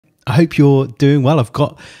I hope you're doing well. I've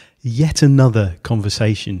got yet another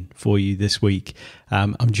conversation for you this week.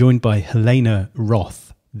 I'm joined by Helena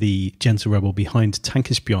Roth, the gentle rebel behind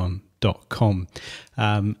Tankespjärn.com.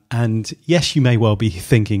 And yes, you may well be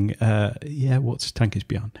thinking, what's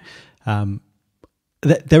Tankespjärn?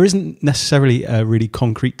 There isn't necessarily a really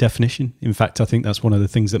concrete definition. In fact, I think that's one of the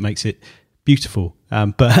things that makes it beautiful.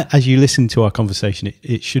 But as you listen to our conversation,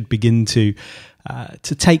 it should begin to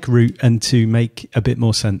take root and to make a bit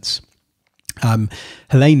more sense.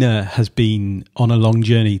 Helena has been on a long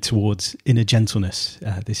journey towards inner gentleness.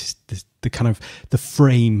 This is the kind of the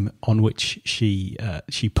frame on which she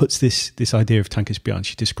puts this idea of Tankespjärn.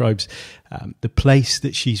 She describes the place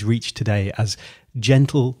that she's reached today as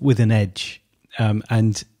gentle with an edge.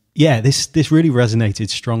 And yeah, this really resonated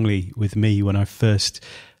strongly with me when I first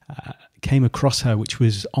came across her, which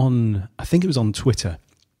was I think it was on Twitter.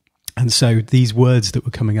 And so these words that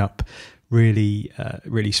were coming up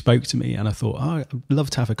really spoke to me. And I thought, I'd love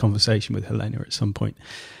to have a conversation with Helena at some point.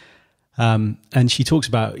 And she talks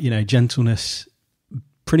about, gentleness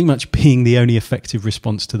pretty much being the only effective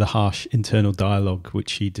response to the harsh internal dialogue, which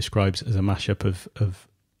she describes as a mashup of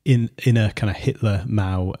inner kind of Hitler,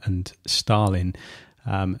 Mao and Stalin.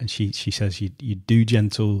 And she says you do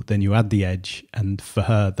gentle, then you add the edge. And for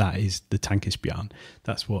her, that is the Tankespjärn.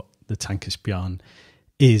 That's what the Tankespjärn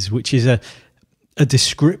is, which is a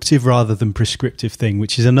descriptive rather than prescriptive thing,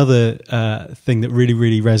 which is another thing that really,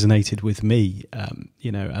 really resonated with me.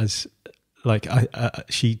 As like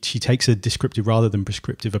she takes a descriptive rather than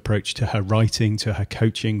prescriptive approach to her writing, to her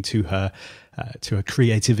coaching, to her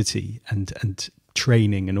creativity and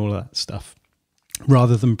training and all that stuff,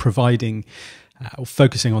 rather than providing or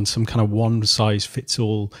focusing on some kind of one size fits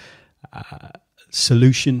all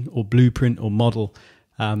solution or blueprint or model.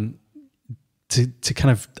 To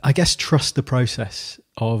kind of, I guess, trust the process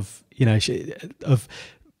of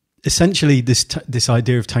essentially this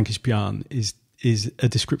idea of Tankespjärn is a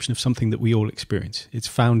description of something that we all experience. It's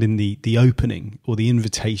found in the opening or the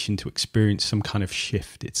invitation to experience some kind of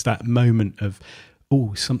shift. It's that moment of,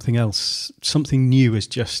 something else, something new has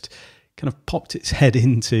just kind of popped its head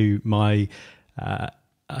into my,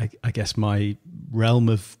 I guess, my realm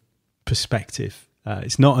of perspective.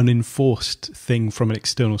 It's not an enforced thing from an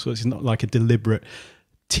external source. It's not like a deliberate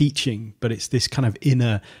teaching, but it's this kind of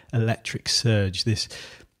inner electric surge, this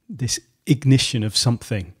ignition of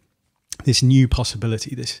something, this new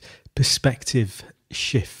possibility, this perspective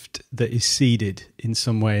shift that is seeded in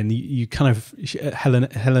some way. And you kind of,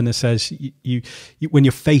 Helena says, you when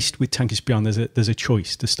you're faced with Tankespjärn, there's a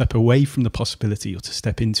choice to step away from the possibility or to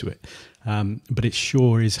step into it. But it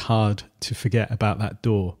sure is hard to forget about that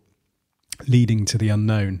door leading to the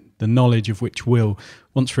unknown, the knowledge of which will,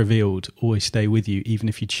 once revealed, always stay with you, even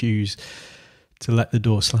if you choose to let the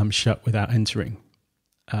door slam shut without entering.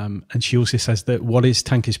 And she also says that what is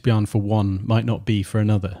Tankespjärn for one might not be for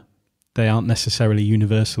another. They aren't necessarily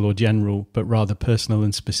universal or general, but rather personal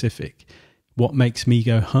and specific. What makes me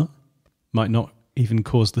go, huh, might not even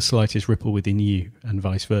cause the slightest ripple within you, and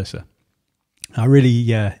vice versa. I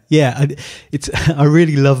really, I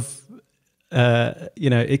really love.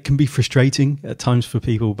 It can be frustrating at times for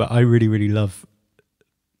people, but I really, really love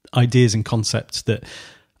ideas and concepts that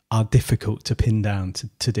are difficult to pin down,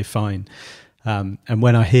 to define. And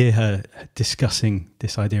when I hear her discussing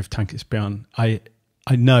this idea of Tankespjärn,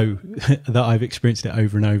 I know that I've experienced it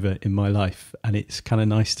over and over in my life, and it's kind of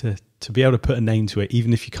nice to be able to put a name to it,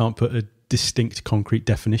 even if you can't put a distinct, concrete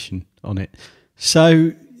definition on it.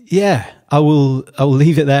 So yeah, I will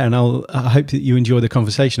leave it there, and I hope that you enjoy the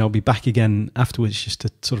conversation. I'll be back again afterwards just to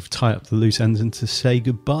sort of tie up the loose ends and to say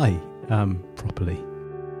goodbye properly.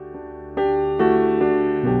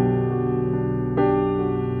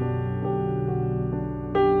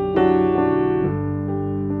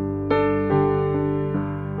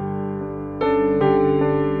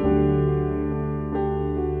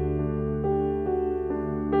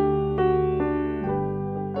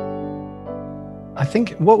 I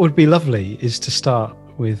think what would be lovely is to start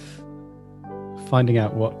with finding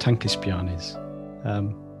out what Tankespjärn is,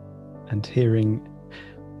 and hearing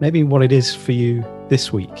maybe what it is for you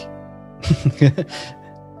this week.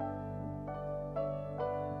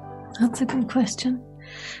 That's a good question.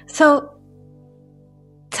 So,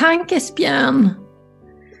 Tankespjärn,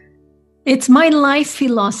 it's my life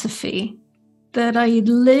philosophy that I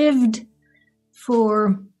lived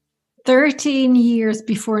for 13 years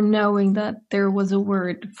before knowing that there was a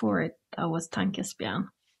word for it that was Tankespjärn.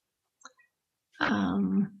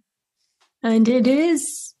 And it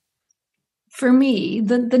is, for me,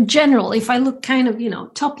 the general, if I look kind of,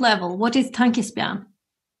 top level, what is Tankespjärn?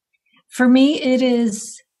 For me, it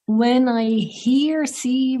is when I hear,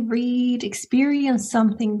 see, read, experience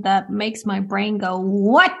something that makes my brain go,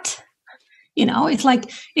 what? You know, it's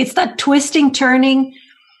like, it's that twisting, turning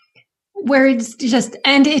where it's just,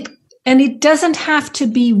 and it doesn't have to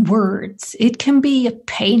be words. It can be a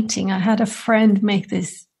painting. I had a friend make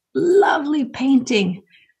this lovely painting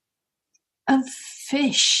of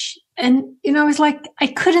fish. And, you know, it's like, I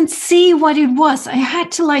couldn't see what it was. I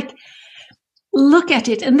had to like look at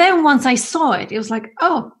it. And then once I saw it, it was like,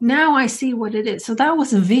 oh, now I see what it is. So that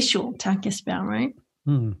was a visual Tankespjärn, right?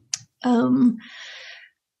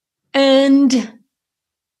 And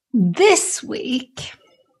this week,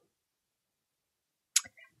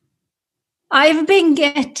 I've been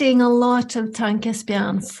getting a lot of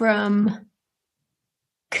Tankespjärn from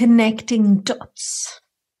connecting dots.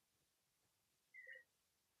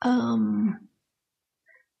 And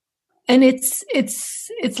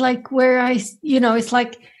it's like where I, you know, it's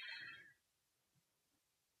like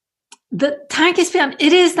the Tankespjärn,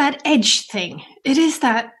 it is that edge thing. It is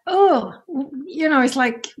that, oh, you know, it's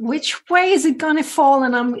like, which way is it going to fall?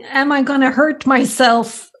 And am I going to hurt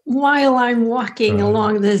myself while I'm walking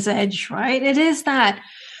along this edge, right? It is that.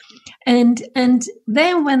 And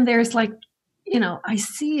then when there's like, you know, I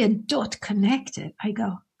see a dot connected, I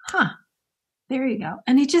go, huh, there you go.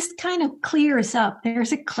 And it just kind of clears up.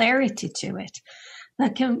 There's a clarity to it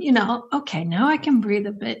that can, you know, okay, now I can breathe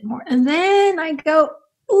a bit more. And then I go,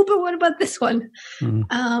 oh, but what about this one?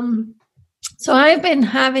 So I've been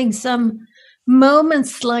having some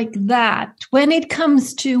moments like that when it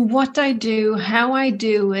comes to what I do, how I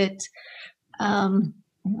do it,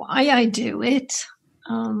 why I do it,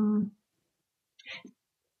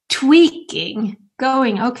 tweaking,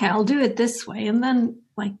 going, okay, I'll do it this way. And then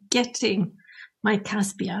like getting my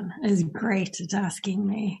Caspian is great at asking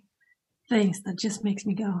me things that just makes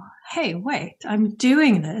me go, hey, wait, I'm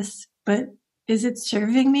doing this, but is it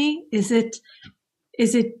serving me? Is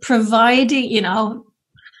it providing, you know,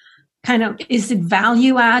 kind of, is it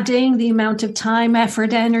value adding the amount of time,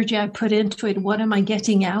 effort, energy I put into it? What am I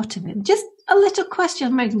getting out of it? Just a little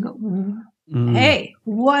question makes me go, hey,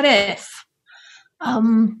 what if?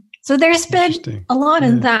 So there's been a lot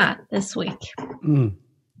in that this week.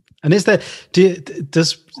 And is there, do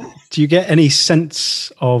you get any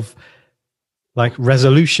sense of like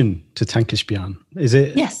resolution to Tankespjärn? Is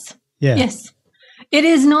it? Yes. Yeah. Yes. It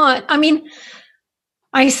is not. I mean,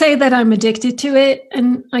 I say that I'm addicted to it,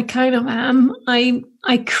 and I kind of am. I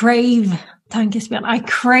crave Tankespjärn. I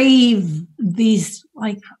crave these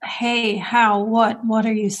like, hey, how, what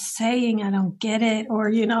are you saying? I don't get it. Or,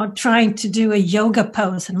 you know, trying to do a yoga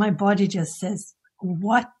pose and my body just says,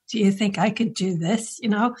 what do you think I could do this? You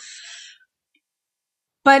know,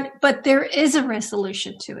 but there is a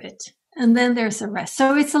resolution to it. And then there's a rest.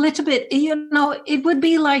 So it's a little bit, you know, it would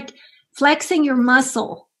be like flexing your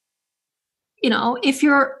muscle. You know, if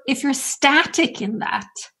you're static in that,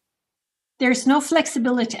 there's no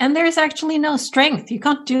flexibility and there's actually no strength. You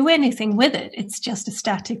can't do anything with it. It's just a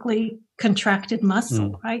statically contracted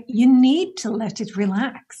muscle, right? You need to let it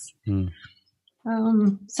relax.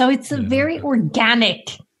 So it's a very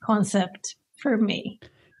organic concept for me.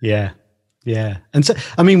 Yeah. Yeah. And so,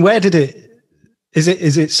 I mean, where did is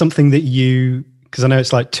it something that you, because I know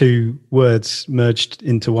it's like two words merged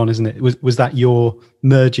into one, isn't it? Was that your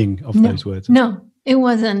merging of those words? No, it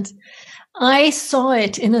wasn't. I saw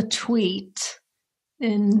it in a tweet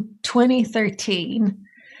in 2013.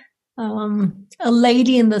 A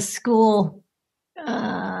lady in the school,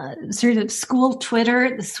 sort of school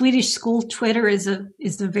Twitter, the Swedish school Twitter is a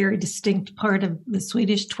very distinct part of the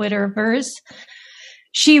Swedish Twitterverse.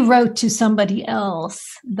 She wrote to somebody else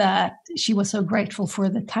that she was so grateful for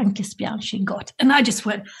the Tankespjärn she got. And I just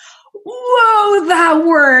went, whoa, that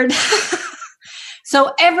word.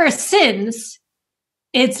 So ever since,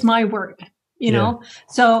 it's my word, you know?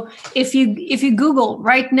 So if you Google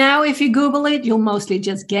right now, if you Google it, you'll mostly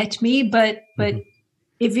just get me. But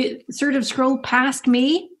if you sort of scroll past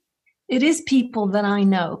me, it is people that I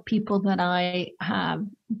know, people that I have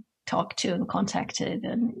talked to and contacted,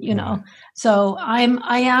 and you know, so I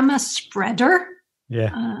am a spreader.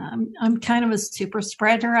 I'm kind of a super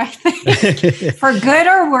spreader, I think, for good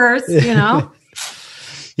or worse, you know.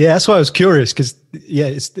 Yeah, that's why I was curious, because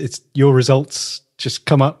it's your results just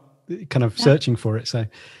come up kind of searching for it. So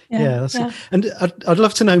that's it. And I'd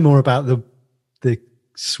love to know more about the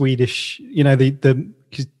Swedish, you know, the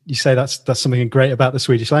cause you say that's something great about the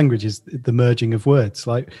Swedish language is the merging of words.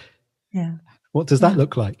 Like, what does that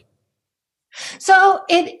look like? So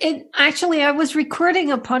it actually, I was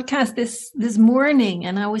recording a podcast this morning,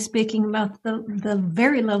 and I was speaking about the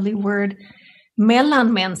very lovely word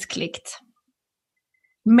mellanmänskligt.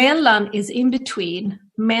 Mellan is in between,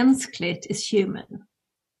 mänskligt is human.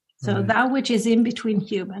 So that which is in between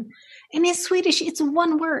human. And in Swedish, it's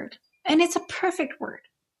one word. And it's a perfect word,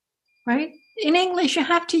 right? In English, you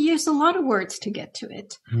have to use a lot of words to get to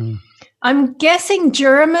it. I'm guessing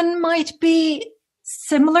German might be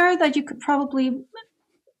similar, that you could probably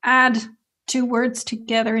add 2 words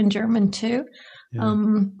together in German too. Yeah.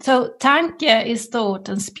 So tanke is thought,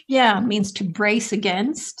 and spjärn means to brace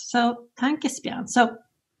against. So Tankespjärn. So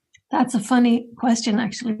that's a funny question,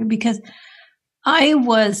 actually, because I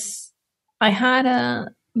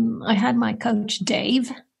had my coach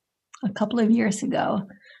Dave a couple of years ago,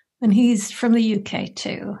 and he's from the UK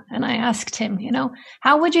too. And I asked him,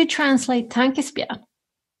 how would you translate Tankespjärn?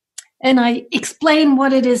 And I explained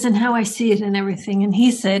what it is and how I see it and everything. And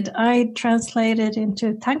he said, I translate it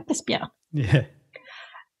into Tankespjärn. Yeah.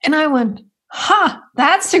 And I went,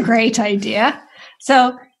 that's a great idea.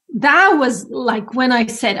 So that was like when I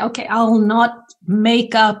said, okay, I'll not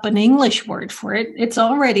make up an English word for it. It's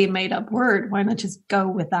already a made up word. Why not just go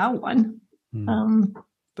with that one?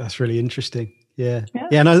 That's really interesting. Yeah.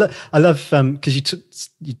 And I love, because you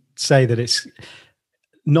say that it's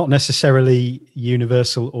not necessarily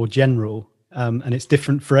universal or general, and it's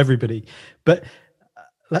different for everybody.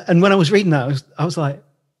 And when I was reading that, I was like,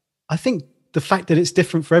 I think the fact that it's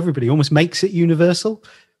different for everybody almost makes it universal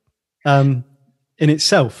in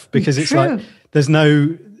itself, because it's like there's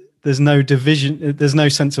no division, there's no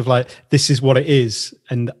sense of like, this is what it is,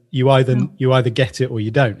 and you either get it or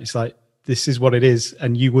you don't. It's like, this is what it is,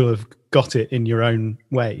 and you will have got it in your own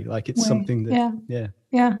way. Like it's something that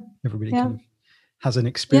everybody kind of has an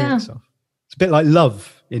experience of. It's a bit like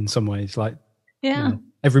love in some ways. Like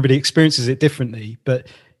everybody experiences it differently, but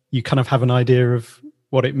you kind of have an idea of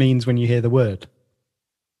what it means when you hear the word.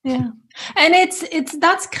 Yeah. And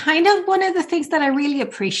that's kind of one of the things that I really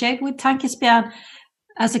appreciate with Tankespjärn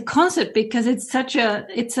as a concept, because it's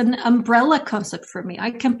an umbrella concept for me.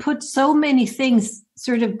 I can put so many things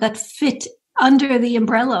sort of that fit under the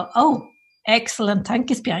umbrella. Oh, excellent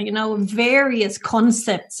Tankespjärn, various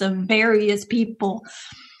concepts of various people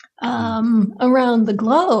around the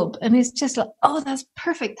globe. And it's just like, oh, that's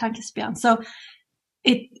perfect Tankespjärn. So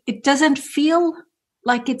it doesn't feel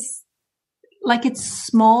like it's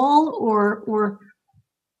small or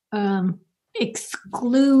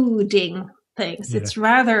excluding things. It's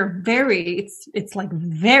rather it's like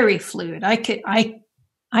very fluid. I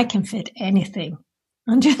can fit anything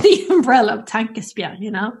under the umbrella of Tankespjärn,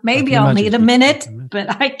 maybe I'll need a minute,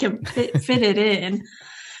 but I can fit it in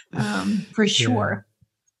for sure.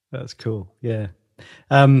 That's cool. Yeah.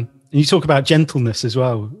 You talk about gentleness as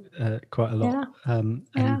well quite a lot.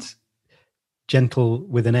 And gentle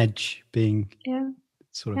with an edge being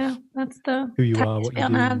sort of that's the who you are, what you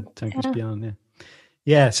do, Tankespjärn.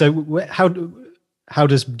 Yeah. So how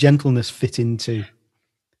does gentleness fit into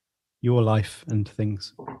your life and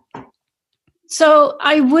things? So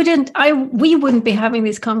we wouldn't be having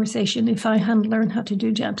this conversation if I hadn't learned how to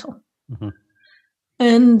do gentle. Mm-hmm.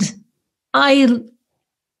 And I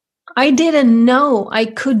didn't know I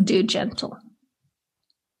could do gentle.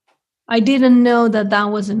 I didn't know that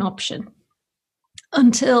was an option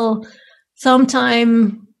until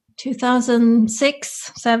sometime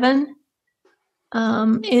 2006-2007,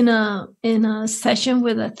 in a session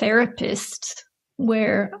with a therapist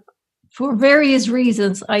where, for various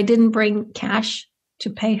reasons, I didn't bring cash to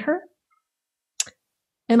pay her.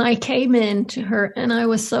 And I came in to her and I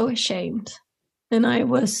was so ashamed. And I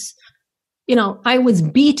was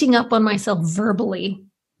beating up on myself verbally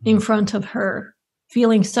in front of her,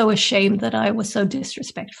 feeling so ashamed that I was so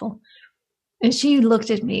disrespectful. And she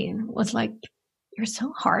looked at me and was like, "You're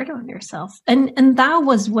so hard on yourself." And that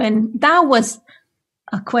was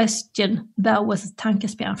a question that was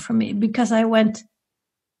Tankespjärn for me, because I went,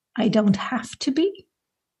 I don't have to be.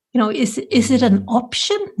 Is it an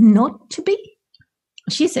option not to be?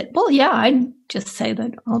 She said, well, yeah, I'd just say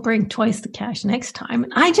that I'll bring twice the cash next time.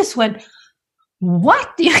 And I just went,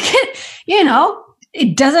 what? You can,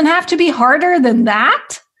 it doesn't have to be harder than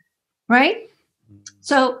that, right?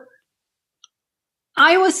 So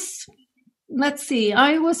I was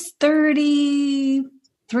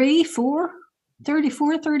 34,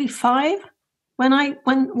 35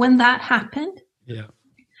 when that happened. Yeah.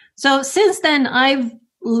 So since then I've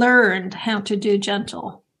learned how to do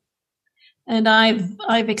gentle, and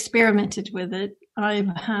I've experimented with it. I've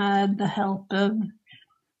had the help of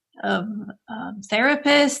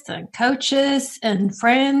therapists and coaches and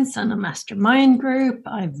friends and a mastermind group.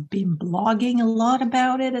 I've been blogging a lot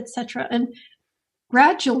about it, etc. And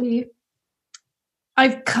gradually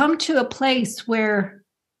I've come to a place where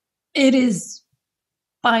it is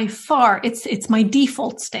by far, it's my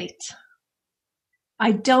default state.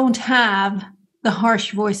 I don't have the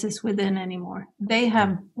harsh voices within anymore. They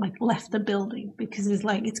have like left the building because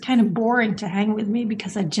it's kind of boring to hang with me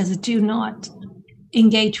because I just do not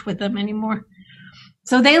engage with them anymore.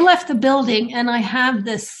 So they left the building, and I have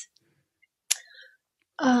this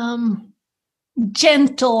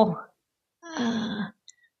gentle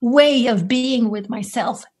way of being with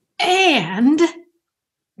myself. And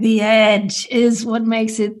the edge is what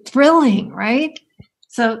makes it thrilling, right?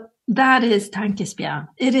 So that is Tankespjärn.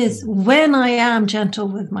 It is when I am gentle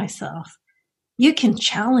with myself. You can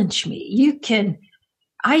challenge me.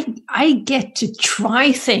 I get to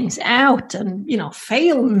try things out and,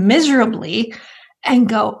 fail miserably and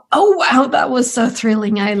go, oh, wow, that was so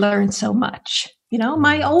thrilling. I learned so much.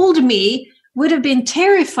 My old me would have been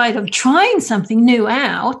terrified of trying something new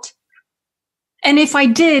out. And if I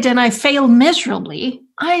did and I failed miserably,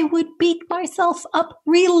 I would beat myself up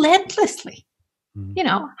relentlessly.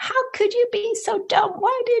 How could you be so dumb?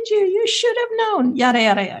 Why did you? You should have known. Yada,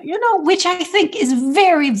 yada, yada. Which I think is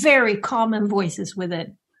very, very common voices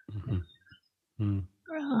within. Mm-hmm.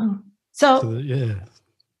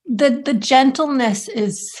 The gentleness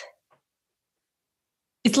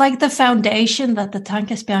it's like the foundation that the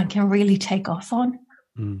Tankespjärn can really take off on.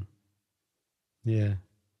 Mm. Yeah.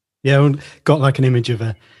 Yeah, got like an image of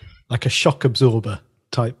a shock absorber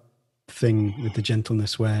type thing with the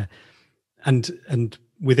gentleness where, and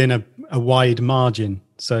within a wide margin.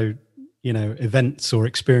 So, events or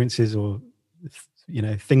experiences or,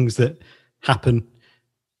 things that happen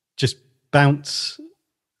just bounce,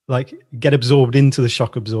 like get absorbed into the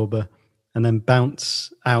shock absorber and then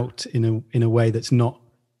bounce out in a way that's not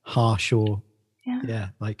harsh or,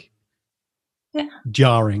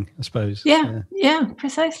 jarring, I suppose. Yeah,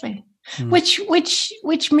 precisely.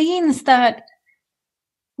 Which means that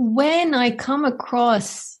when I come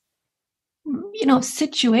across,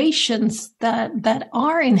 situations that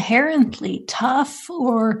are inherently tough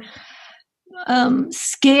or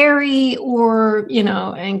scary or,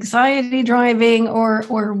 anxiety driving or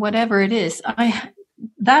whatever it is,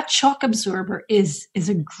 that shock absorber is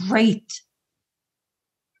a great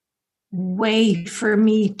way for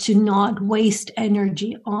me to not waste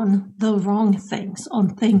energy on the wrong things,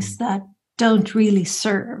 on things that don't really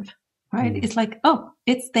serve, right? It's like, oh,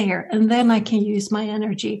 it's there. And then I can use my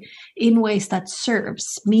energy in ways that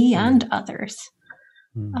serves me and others.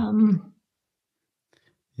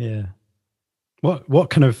 Yeah. What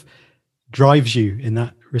kind of drives you in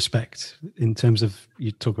that respect in terms of,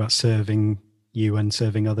 you talk about serving you and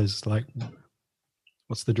serving others, like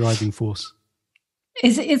what's the driving force?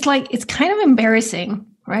 It's kind of embarrassing,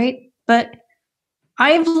 right? But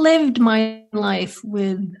I've lived my life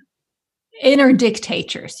with inner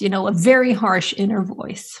dictators, a very harsh inner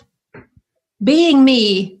voice. Being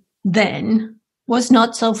me then was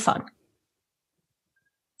not so fun.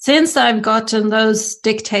 Since I've gotten those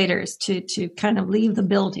dictators to kind of leave the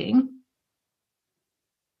building,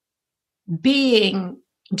 being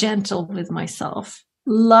gentle with myself,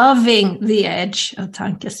 loving the edge of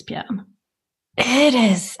Tankespjärn, it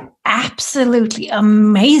is absolutely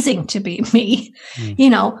amazing to be me.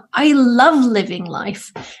 I love living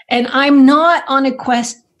life, and I'm not on a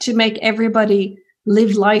quest to make everybody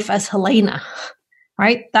live life as Helena,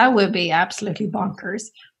 right? That would be absolutely bonkers.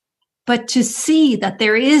 But to see that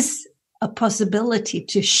there is a possibility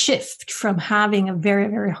to shift from having a very,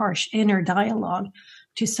 very harsh inner dialogue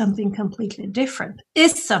to something completely different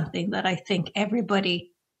is something that I think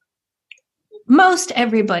most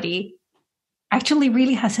everybody actually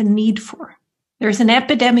really has a need for. There's an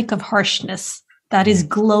epidemic of harshness that is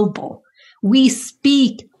global. We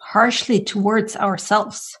speak harshly towards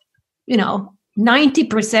ourselves.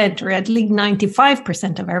 90% or at least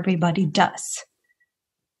 95% of everybody does.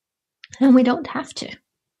 And we don't have to.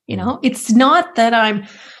 It's not that I'm,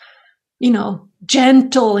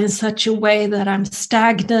 gentle in such a way that I'm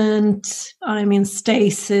stagnant, I'm in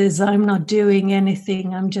stasis, I'm not doing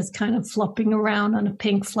anything, I'm just kind of flopping around on a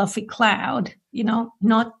pink fluffy cloud,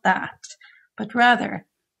 not that, but rather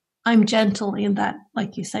I'm gentle in that,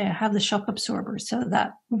 like you say, I have the shock absorber so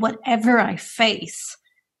that whatever I face,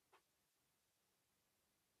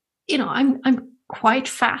 I'm quite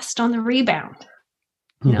fast on the rebound.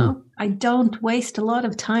 I don't waste a lot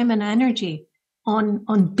of time and energy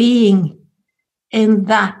on being in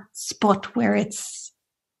that spot where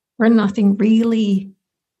nothing really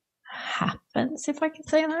happens, if I can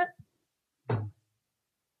say that.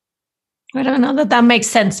 I don't know that makes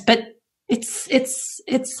sense, but it's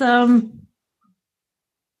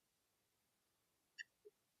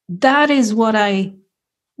that is what I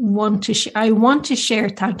want to share. I want to share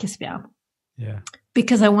Tankespjärn. Yeah.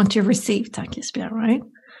 Because I want to receive Tankespjärn, right?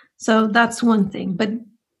 So that's one thing. But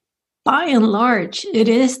by and large, it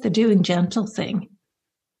is the doing gentle thing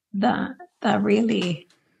that really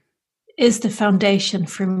is the foundation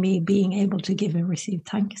for me being able to give and receive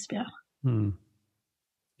Tankespjärn.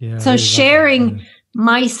 Yeah. So sharing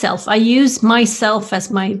myself, I use myself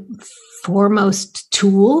as my foremost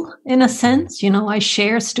tool in a sense. I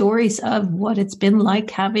share stories of what it's been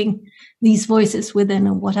like having these voices within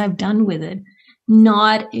and what I've done with it,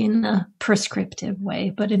 not in a prescriptive way,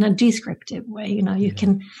 but in a descriptive way. You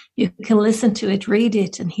can listen to it, read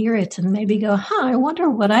it, and hear it, and maybe go, I wonder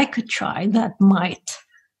what I could try that might.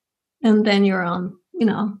 And then you're on,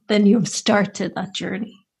 then you've started that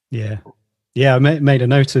journey. Yeah. Yeah, I made a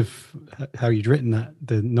note of how you'd written that,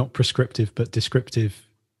 the not prescriptive but descriptive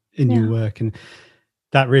in your work. And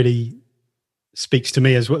that really speaks to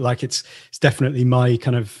me as well. Like it's definitely my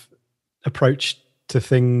kind of approach to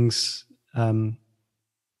things,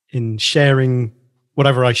 in sharing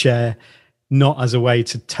whatever I share, not as a way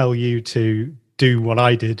to tell you to do what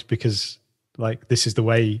I did because like this is the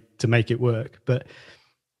way to make it work, but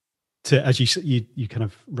to, as you kind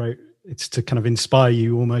of wrote, it's to kind of inspire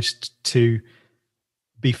you almost to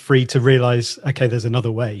be free to realize, okay, there's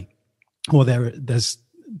another way, or there's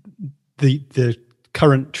the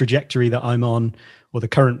current trajectory that I'm on, or the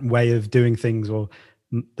current way of doing things, or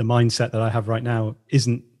the mindset that I have right now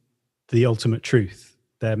isn't the ultimate truth.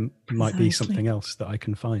 There might be something else that I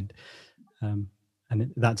can find. And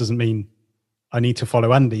that doesn't mean I need to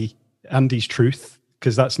follow Andy's truth,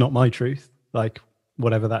 because that's not my truth. Like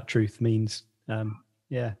whatever that truth means.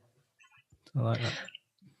 Yeah. I like that.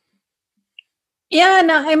 Yeah,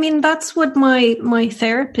 no, I mean, that's what my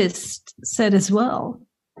therapist said as well.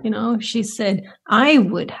 She said, I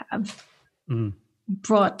would have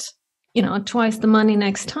brought, twice the money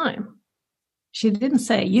next time. She didn't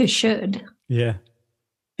say you should. Yeah.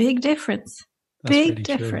 Big difference. That's Big really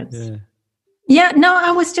difference. True. Yeah. Yeah, no,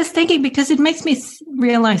 I was just thinking, because it makes me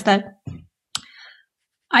realize that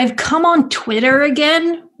I've come on Twitter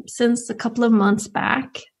again since a couple of months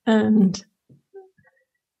back, and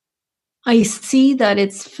I see that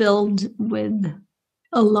it's filled with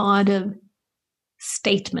a lot of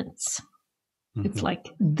statements. Mm-hmm. It's like,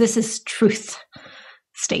 this is truth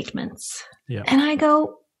statements. Yeah. And I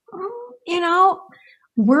go,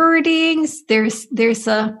 wordings, there's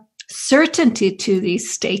a certainty to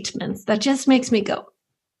these statements that just makes me go,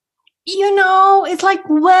 it's like,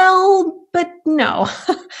 well, but no,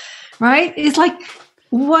 right? It's like,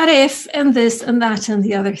 what if, and this and that and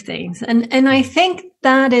the other things. And I think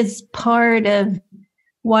that is part of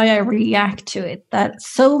why I react to it, that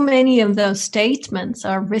so many of those statements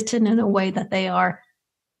are written in a way that they are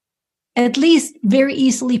at least very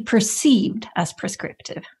easily perceived as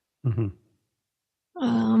prescriptive. Mm-hmm.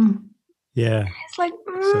 Yeah. It's like,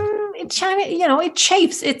 it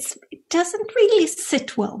chafes. It doesn't really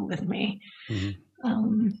sit well with me.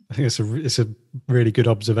 Mm-hmm. I think it's a really good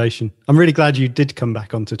observation. I'm really glad you did come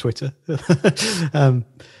back onto Twitter.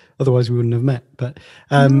 Otherwise we wouldn't have met. But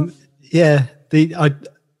yeah, I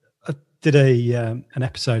did an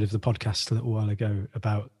episode of the podcast a little while ago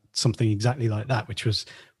about something exactly like that, which was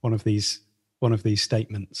one of these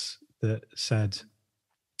statements that said,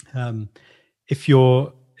 if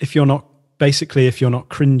you're not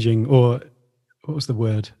cringing, or what was the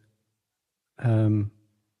word?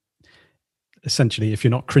 Essentially, if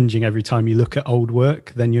you're not cringing every time you look at old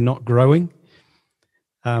work, then you're not growing.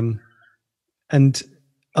 And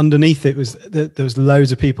underneath it was there was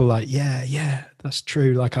loads of people like, yeah, that's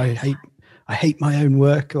true. Like I hate my own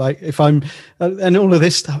work. Like if I'm, and all of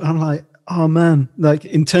this stuff, I'm like, oh man, like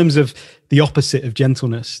in terms of the opposite of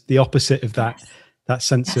gentleness, the opposite of that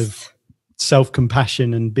sense of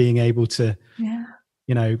self-compassion and being able to,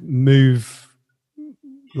 move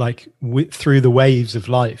like through the waves of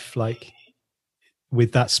life, like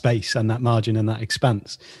with that space and that margin and that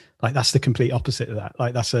expanse. Like that's the complete opposite of that.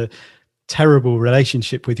 Like that's a terrible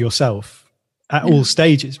relationship with yourself at all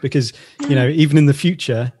stages, because, even in the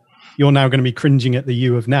future, you're now going to be cringing at the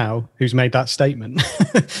you of now who's made that statement.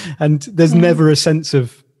 And there's never a sense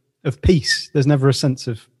of peace. There's never a sense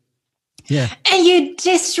of, And you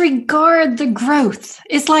disregard the growth.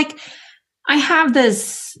 It's like, I have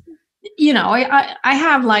this, I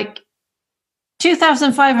have like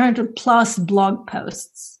 2,500 plus blog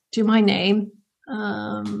posts to my name,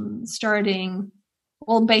 starting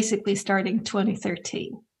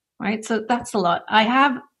 2013, right? So that's a lot. I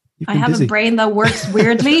have a brain that works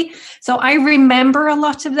weirdly. So I remember a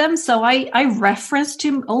lot of them. So I reference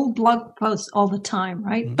to old blog posts all the time,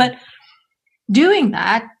 right? Mm-hmm. But doing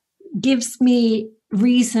that gives me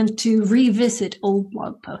reason to revisit old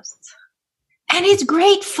blog posts. And it's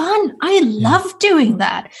great fun. I love doing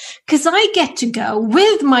that because I get to go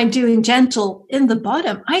with my doing gentle in the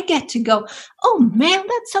bottom. I get to go, oh man,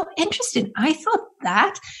 that's so interesting. I thought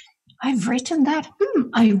that. I've written that.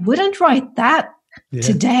 I wouldn't write that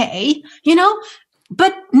today,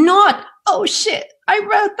 but not, oh shit, I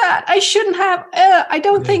wrote that. I shouldn't have. I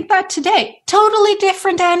don't think that today. Totally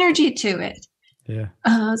different energy to it. Yeah.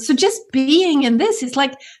 So just being in this is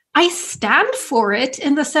like, I stand for it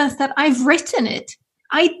in the sense that I've written it.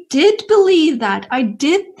 I did believe that. I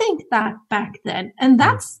did think that back then. And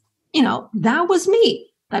that's, that was me.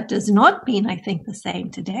 That does not mean I think the same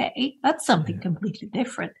today. That's something completely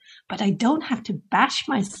different. But I don't have to bash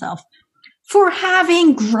myself for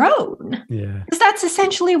having grown. Yeah. Because that's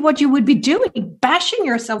essentially what you would be doing, bashing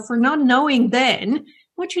yourself for not knowing then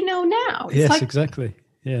what you know now. It's yes, exactly.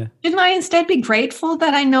 Yeah. Shouldn't I instead be grateful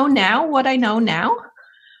that I know now what I know now?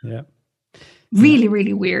 Yeah. Really,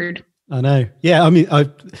 really weird. I know. Yeah. I mean,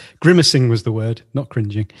 grimacing was the word, not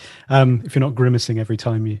cringing. If you're not grimacing every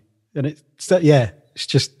time it's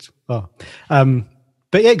just, but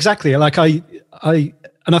yeah, exactly. Like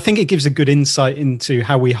and I think it gives a good insight into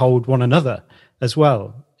how we hold one another as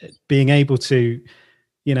well. Being able to,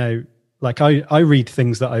 like I read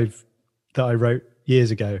things that I wrote years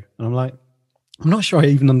ago and I'm like, I'm not sure I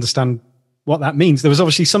even understand what that means. There was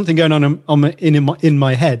obviously something going on in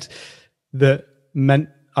my head that meant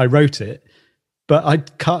I wrote it, but I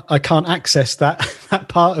can't access that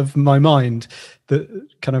part of my mind that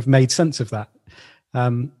kind of made sense of that.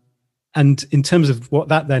 And in terms of what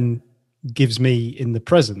that then gives me in the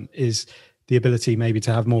present is the ability maybe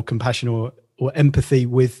to have more compassion or empathy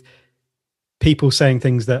with people saying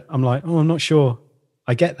things that I'm like, oh, I'm not sure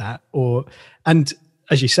I get that. And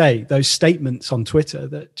as you say, those statements on Twitter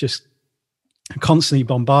that just constantly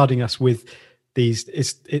bombarding us with these,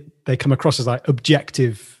 they come across as like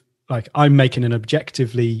objective, like I'm making an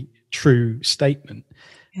objectively true statement.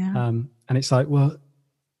 Yeah. And it's like, well,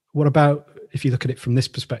 what about if you look at it from this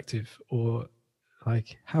perspective, or what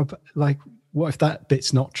if that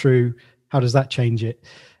bit's not true? How does that change it?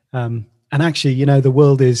 And actually, the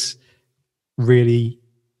world is really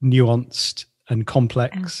nuanced and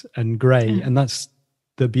complex and grey, and that's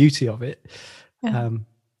the beauty of it. And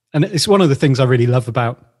it's one of the things I really love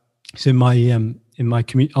about. So in my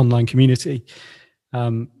online community,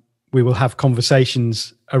 we will have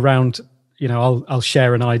conversations around. I'll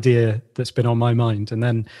share an idea that's been on my mind, and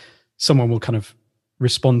then someone will kind of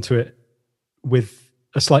respond to it with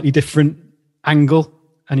a slightly different angle,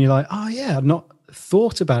 and you're like, oh yeah, I've not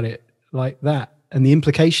thought about it like that, and the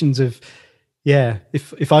implications of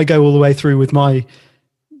if I go all the way through with my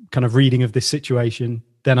kind of reading of this situation,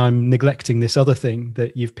 then I'm neglecting this other thing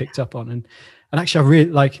that you've picked up on. And actually I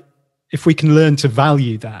really like, if we can learn to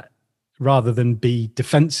value that rather than be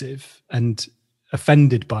defensive and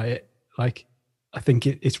offended by it, like I think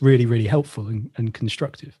it's really, really helpful and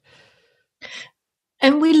constructive.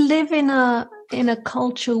 And we live in a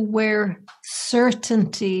culture where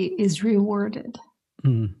certainty is rewarded.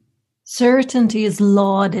 Certainty is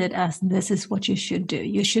lauded as this is what you should do.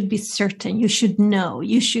 You should be certain. You should know.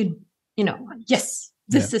 You should, yes,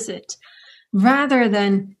 this is it. Rather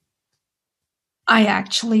than, I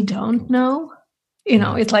actually don't know.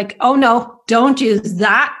 It's like, oh no, don't use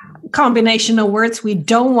that combination of words. We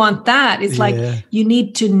don't want that. It's like, you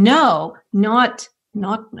need to know, not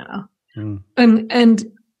know.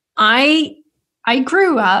 And I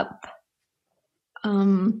grew up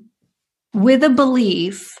with a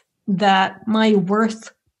belief that my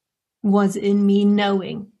worth was in me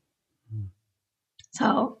knowing.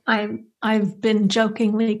 So I've been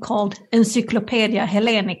jokingly called Encyclopedia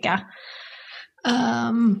Helenica,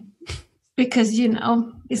 because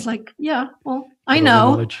it's like, I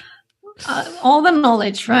know all the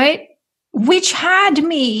knowledge, right? Which had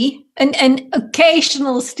me, and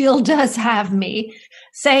occasional still does have me,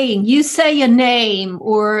 saying, you say a name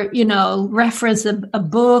or, reference a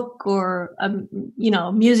book or,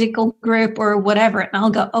 musical group or whatever. And I'll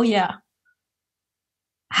go, oh yeah.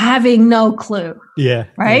 Having no clue. Yeah.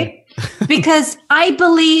 Right. Yeah. Because I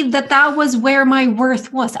believe that was where my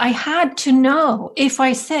worth was. I had to know if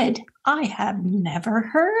I said, I have never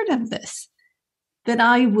heard of this, that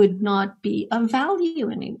I would not be of value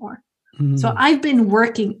anymore. So I've been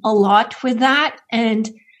working a lot with that, and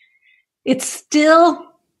it's still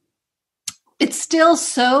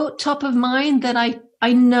so top of mind that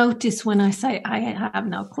I notice when I say I have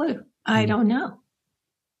no clue. I don't know.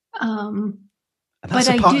 That's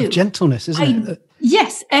a part of gentleness, isn't it?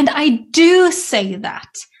 Yes, and I do say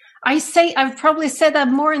that. I've probably said that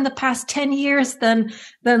more in the past 10 years than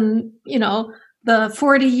the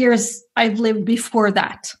 40 years I've lived before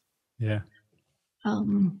that. Yeah.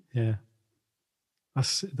 Yeah,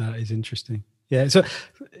 that is interesting. Yeah, so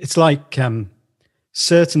it's like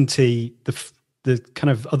certainty. The kind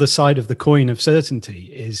of other side of the coin of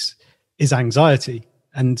certainty is anxiety,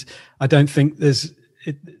 and I don't think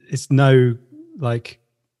it's no, like,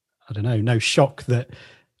 I don't know, no shock that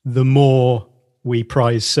the more we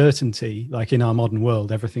prize certainty, like in our modern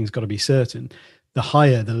world, everything's got to be certain, the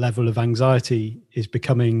higher the level of anxiety is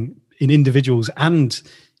becoming in individuals, and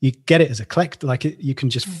you get it as a collective, like you can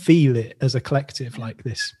just feel it as a collective, like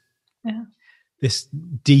this, this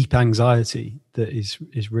deep anxiety that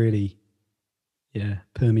is really,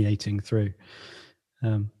 permeating through.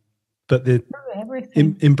 But the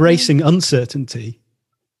embracing uncertainty,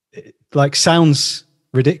 like, sounds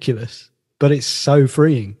ridiculous, but it's so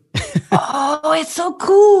freeing. Oh, it's so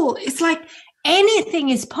cool. It's like anything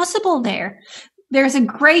is possible there. There's a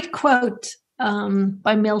great quote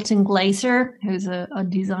by Milton Glaser, who's a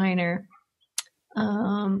designer.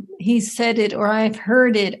 He said it, or I've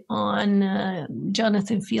heard it on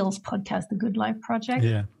Jonathan Field's podcast, The Good Life Project.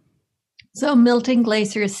 Yeah. So Milton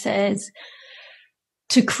Glaser says,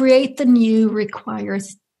 to create the new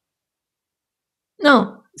requires...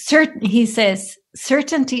 he says,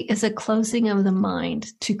 certainty is a closing of the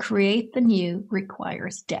mind. To create the new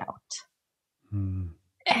requires doubt. And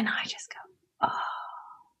I just go, oh,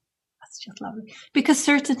 that's just lovely. Because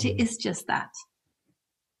certainty is just that.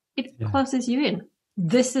 It closes you in.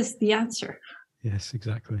 This is the answer. Yes,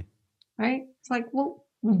 exactly. Right? It's like, well,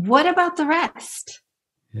 what about the rest?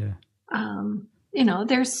 Yeah.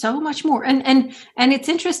 There's so much more. And it's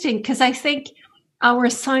interesting because I think our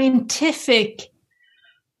scientific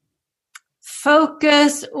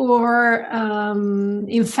focus or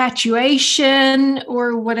infatuation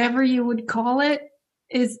or whatever you would call it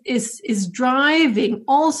is driving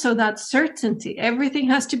also that certainty. Everything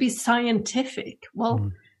has to be scientific.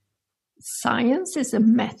 Well, science is a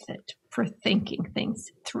method for thinking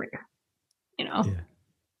things through,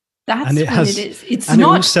 That's what it is. It's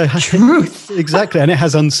not also truth. Exactly. And it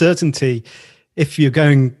has uncertainty. If you're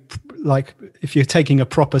taking a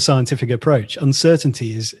proper scientific approach,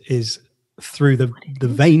 uncertainty is through the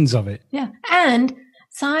veins of it. Yeah. And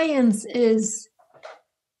science is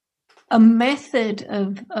a method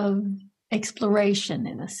of exploration,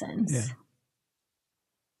 in a sense. Yeah.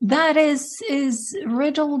 That is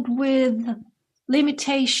riddled with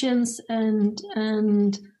limitations and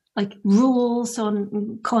like rules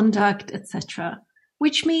on conduct, etc.,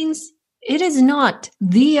 which means it is not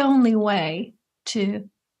the only way to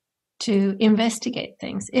investigate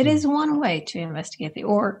things. It is one way to investigate it,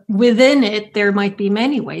 or within it there might be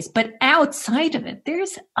many ways, but outside of it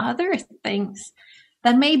there's other things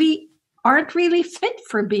that maybe aren't really fit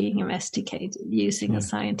for being investigated using a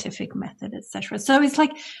scientific method, etc. So it's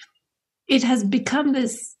like it has become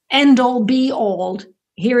this end all be all.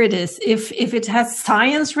 Here it is. If it has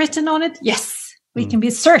science written on it, yes, we can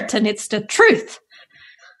be certain it's the truth.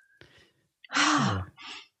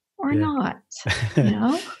 Or not,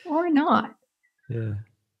 or not. Yeah,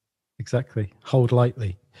 exactly. Hold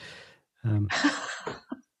lightly. That's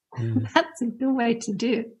a good way to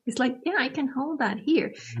do it. It's like, I can hold that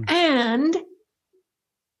here. And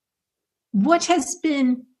what has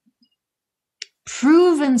been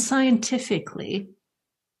proven scientifically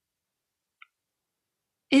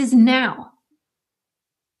is now.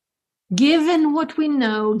 Given what we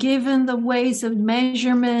know, given the ways of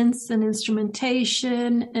measurements and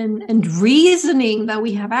instrumentation and reasoning that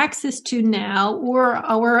we have access to now, or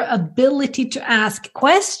our ability to ask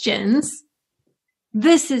questions,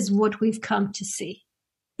 this is what we've come to see.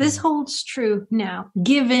 This holds true now,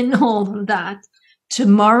 given all of that.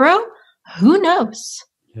 Tomorrow, who knows?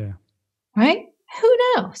 Yeah. Right? Who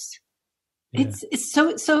knows? Yeah. It's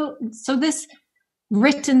so this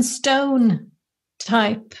written stone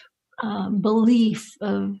type belief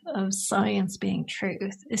of science being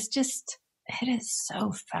truth is just, it is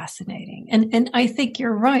so fascinating. And I think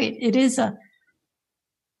you're right.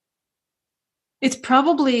 It's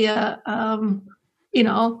probably I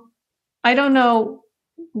don't know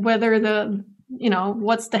whether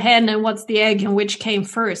what's the hen and what's the egg and which came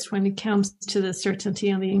first when it comes to the certainty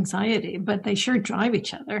and the anxiety, but they sure drive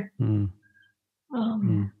each other.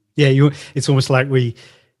 Yeah, it's almost like we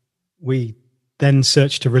then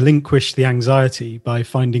search to relinquish the anxiety by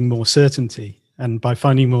finding more certainty, and by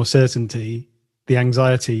finding more certainty, the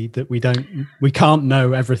anxiety that we can't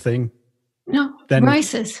know everything then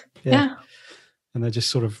rises. Yeah. And they're just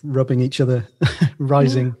sort of rubbing each other,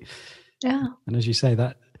 rising. Yeah. And as you say,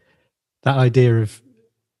 that idea of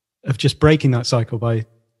just breaking that cycle by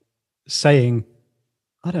saying,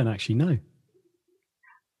 I don't actually know,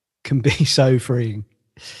 can be so freeing.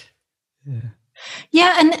 Yeah.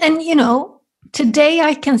 Yeah, and you know, today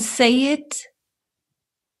I can say it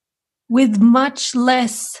with much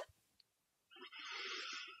less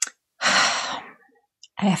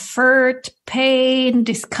effort, pain,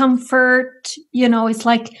 discomfort. You know, it's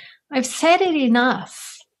like I've said it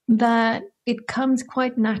enough that it comes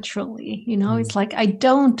quite naturally. You know, it's like I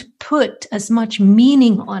don't put as much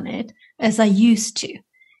meaning on it as I used to.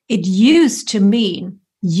 It used to mean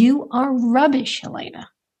you are rubbish, Helena.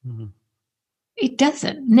 Mm-hmm. It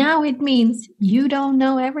doesn't. Now it means you don't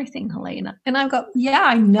know everything, Helena. And I go, yeah,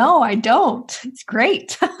 I know I don't. It's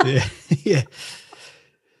great. Yeah, yeah,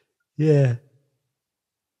 yeah.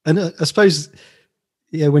 And I suppose,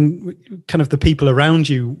 yeah, when kind of the people around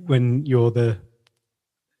you, when you're the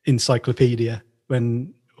encyclopedia,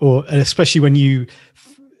 or especially when you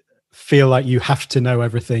feel like you have to know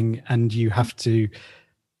everything and you have to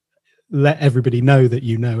let everybody know that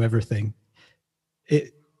you know everything,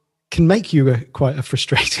 it can make you quite a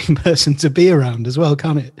frustrating person to be around as well,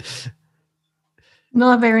 can't it?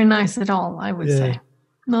 Not very nice at all, I would Yeah. say.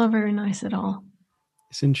 Not very nice at all.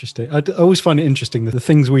 It's interesting. I always find it interesting that the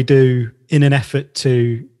things we do in an effort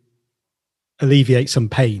to alleviate some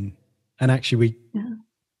pain, and actually we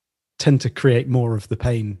tend to create more of the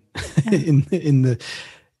pain in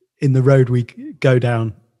the road we go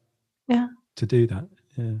down to do that.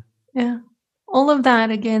 Yeah. All of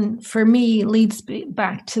that, again, for me, leads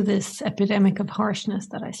back to this epidemic of harshness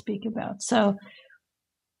that I speak about. So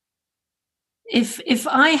if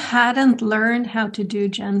I hadn't learned how to do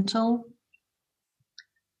gentle,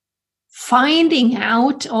 finding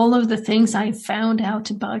out all of the things I found out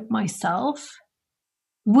about myself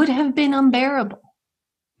would have been unbearable.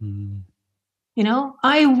 You know,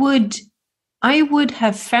 I would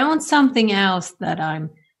have found something else that I'm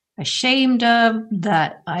ashamed of,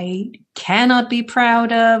 that I cannot be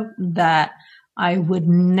proud of, that I would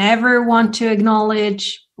never want to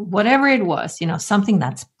acknowledge, whatever it was, you know, something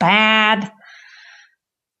that's bad.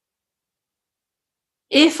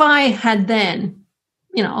 If I had then,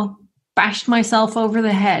 you know, bashed myself over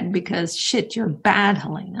the head because shit, you're bad,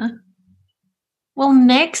 Helena. Well,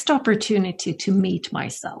 next opportunity to meet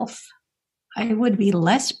myself, I would be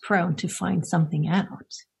less prone to find something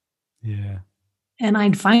out. Yeah. And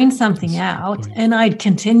I'd find something out and I'd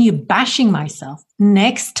continue bashing myself.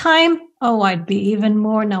 Next time, I'd be even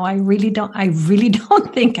more. No, I really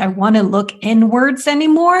don't think I want to look inwards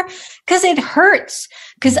anymore because it hurts,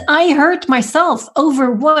 because I hurt myself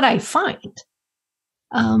over what I find.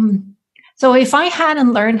 So if I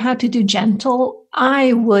hadn't learned how to do gentle,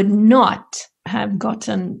 I would not have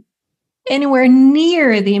gotten anywhere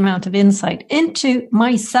near the amount of insight into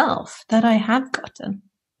myself that I have gotten.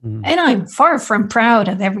 And I'm far from proud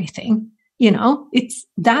of everything, you know,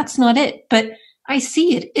 that's not it, but I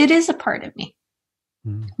see it. It is a part of me.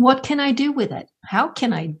 What can I do with it? How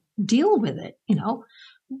can I deal with it? You know,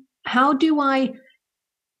 how do I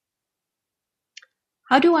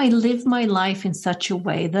live my life in such a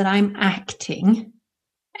way that I'm acting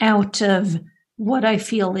out of what I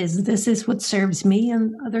feel this is what serves me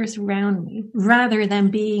and others around me, rather than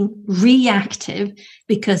being reactive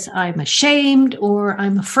because I'm ashamed or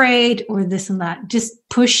I'm afraid or this and that, just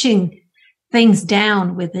pushing things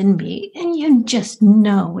down within me. And you just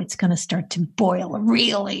know it's going to start to boil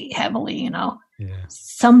really heavily, you know,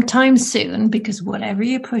 sometime soon, because whatever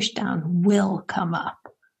you push down will come up.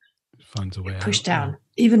 Finds a way push out, down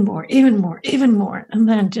even more. And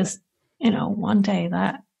then just, you know, one day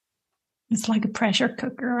that, it's like a pressure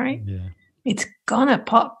cooker, right? Yeah. It's gonna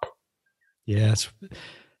pop. Yeah, it's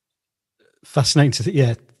fascinating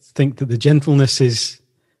to think that the gentleness is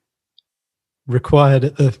required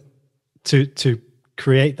at to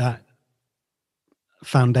create that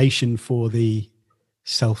foundation for the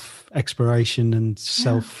self-exploration and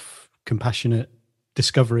self-compassionate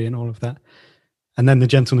discovery and all of that. And then the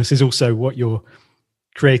gentleness is also what you're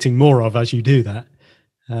creating more of as you do that.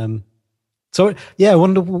 So I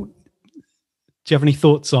wonder, do you have any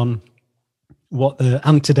thoughts on what the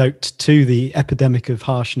antidote to the epidemic of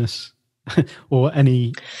harshness or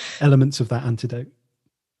any elements of that antidote?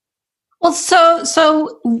 Well,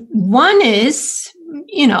 so one is,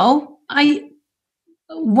 you know,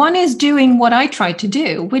 one is doing what I try to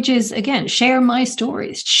do, which is, again, share my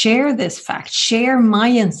stories, share this fact, share my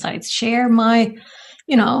insights, share my,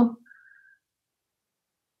 you know,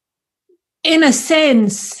 in a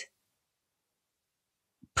sense,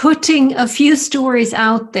 putting a few stories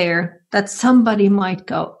out there that somebody might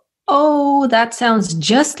go, oh, that sounds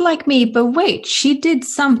just like me, but wait, she did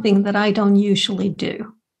something that I don't usually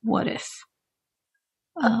do. What if?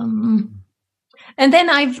 And then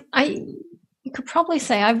you could probably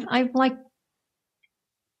say I've like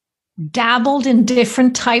dabbled in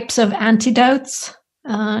different types of antidotes.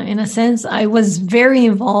 In a sense, I was very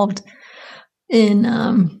involved in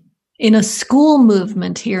a school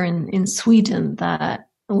movement here in Sweden that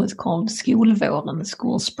was called Skolvåren, the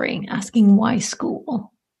school spring, asking why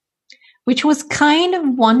school, which was kind of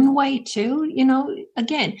one way too,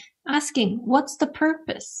 again, asking what's the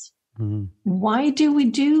purpose? Mm. Why do we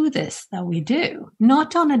do this that we do?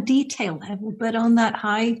 Not on a detail level, but on that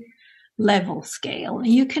high level scale. And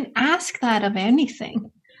you can ask that of anything.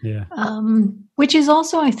 Yeah. Which is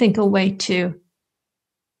also, I think, a way to,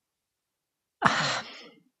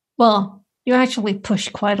 well, you actually push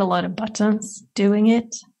quite a lot of buttons doing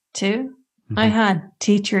it too. Mm-hmm. I had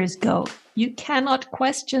teachers go, "You cannot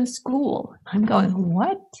question school." I'm going,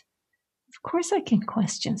 what? Of course I can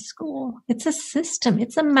question school. It's a system.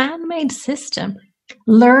 It's a man-made system.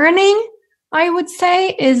 Learning, I would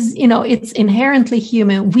say, is, it's inherently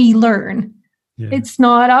human. We learn. Yeah. It's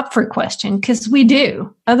not up for question because we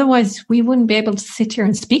do. Otherwise, we wouldn't be able to sit here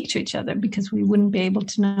and speak to each other because we wouldn't be able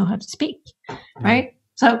to know how to speak, right?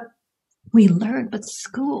 So we learn, but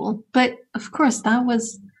school. But of course, that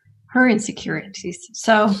was her insecurities.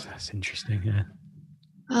 So that's interesting, yeah.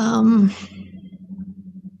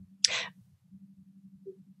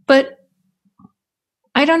 But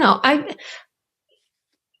I don't know.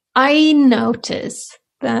 I notice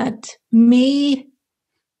that me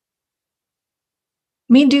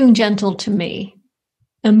doing gentle to me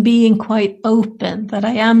and being quite open that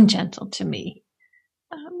I am gentle to me,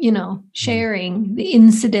 sharing the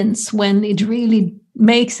incidents when it really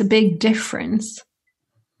makes a big difference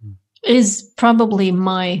is probably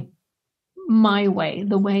my way,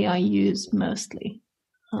 the way I use mostly.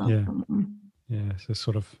 Yeah, so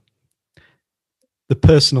sort of the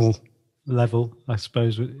personal level, I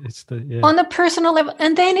suppose. It's on the personal level,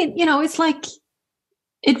 and then it's like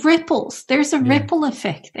it ripples. There's a ripple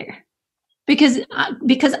effect there, because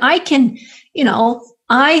I can,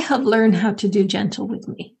 I have learned how to do gentle with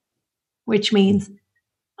me, which means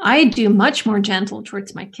I do much more gentle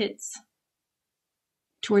towards my kids,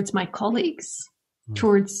 towards my colleagues,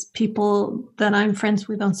 towards people that I'm friends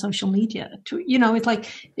with on social media. It's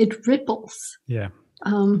like it ripples. Yeah.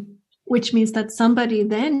 Which means that somebody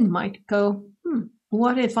then might go,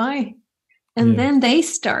 what if I? And then they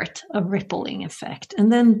start a rippling effect.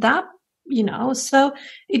 And then that, so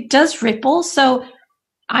it does ripple. So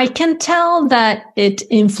I can tell that it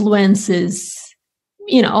influences,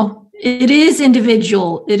 it is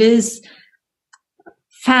individual, it is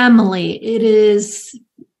family, it is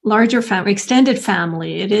larger family, extended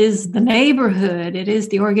family, it is the neighborhood, it is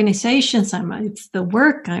the organizations it's the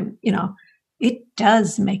work it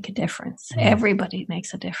does make a difference. Everybody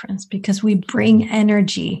makes a difference because we bring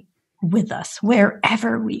energy with us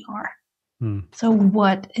wherever we are. So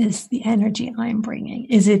what is the energy I'm bringing?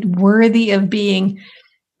 Is it worthy of being,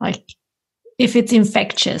 like, if it's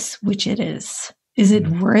infectious, which it is it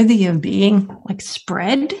worthy of being like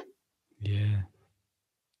spread? Yeah.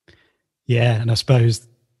 And I suppose,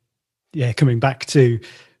 coming back to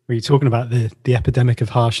where you're talking about the epidemic of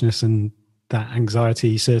harshness and that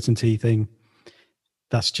anxiety, certainty thing,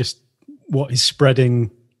 that's just what is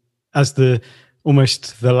spreading as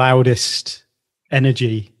almost the loudest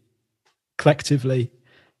energy collectively.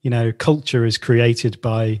 Culture is created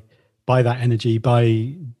by that energy,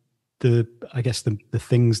 by the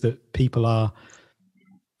things that people are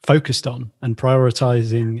focused on and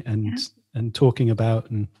prioritizing and talking about,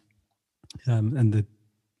 and the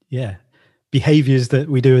behaviors that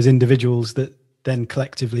we do as individuals that then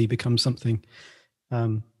collectively become something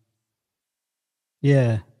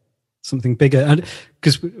something bigger.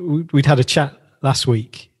 Because we'd had a chat last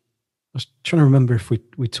week. I was trying to remember if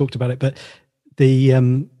we talked about it, but the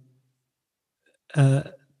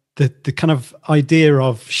kind of idea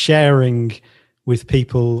of sharing with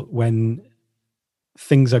people when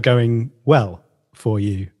things are going well for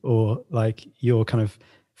you, or like you're kind of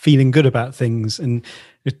feeling good about things, and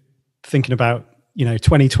thinking about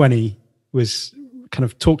 2020 was kind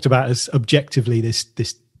of talked about as objectively this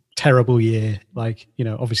terrible year. Like,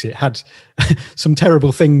 obviously it had some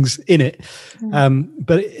terrible things in it,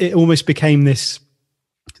 but it almost became this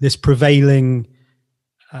prevailing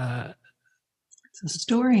it's a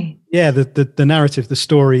story. The narrative, the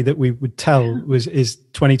story that we would tell is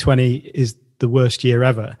 2020 is the worst year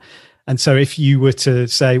ever. And so if you were to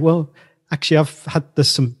say, well, actually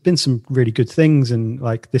there's been some really good things, and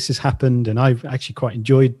like this has happened, and I've actually quite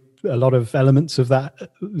enjoyed a lot of elements of that,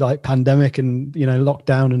 like pandemic and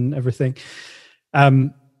lockdown and everything,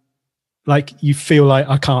 like you feel like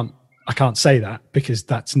I can't say that because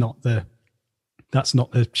that's not the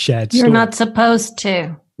shared story. You're not supposed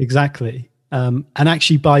to. Exactly. And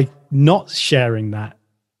actually by not sharing that,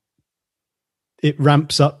 it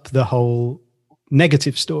ramps up the whole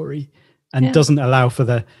negative story and doesn't allow for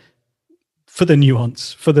the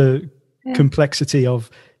nuance, for the complexity of,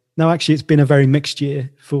 no, actually it's been a very mixed year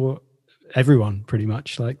for everyone pretty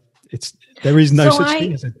much. Like there is no such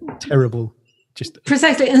thing as a terrible, just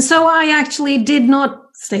precisely. And so I actually did not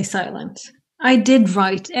stay silent. I did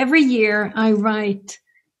write. Every year I write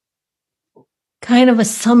kind of a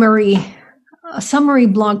summary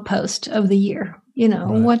blog post of the year. You know,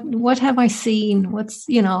 what have I seen? What's,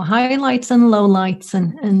 you know, highlights and lowlights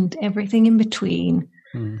and everything in between.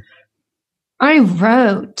 I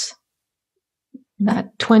wrote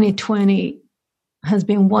that 2020 has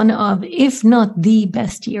been one of, if not the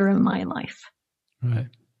best year of my life. Right.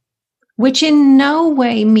 Which in no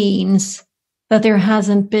way means that there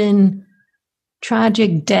hasn't been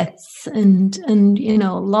tragic deaths and you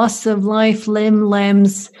know, loss of life,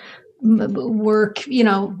 limbs, work, you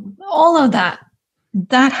know, all of that.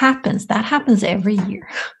 That happens every year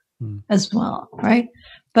as well, right?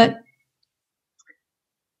 But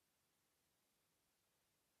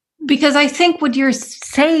because I think what you're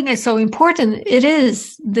saying is so important, it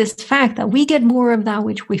is this fact that we get more of that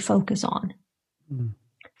which we focus on.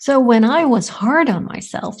 So when I was hard on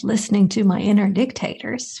myself, listening to my inner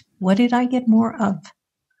dictators, what did I get more of?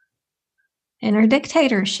 Inner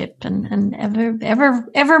dictatorship and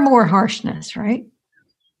ever more harshness, right?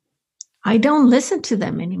 I don't listen to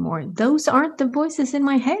them anymore. Those aren't the voices in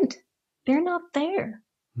my head. They're not there.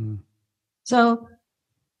 So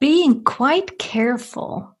being quite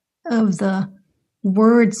careful of the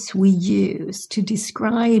words we use to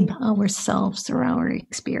describe ourselves or our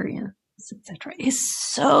experience, etc., is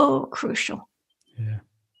so crucial.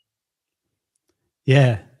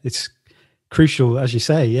 Yeah, it's crucial, as you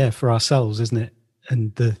say, for ourselves, isn't it?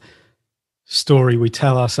 And the story we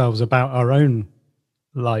tell ourselves about our own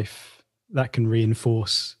life, that can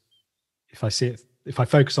reinforce, if I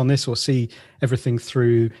focus on this or see everything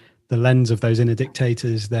through the lens of those inner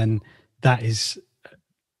dictators, then that is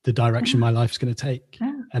the direction my life's going to take.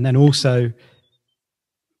 And then also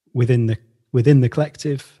within the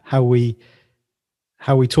collective, how we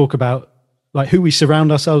talk about, like, who we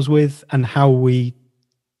surround ourselves with and how we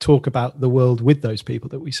talk about the world with those people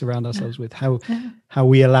that we surround ourselves with, how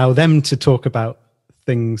we allow them to talk about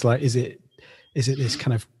things like, is it this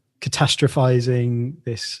kind of catastrophizing,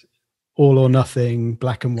 this all or nothing,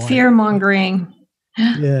 black and white, fear mongering?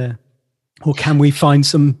 Or can we find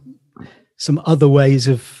some other ways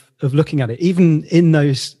of looking at it, even in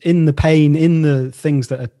the pain, in the things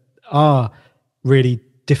that are really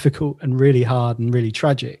difficult and really hard and really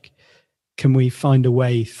tragic? Can we find a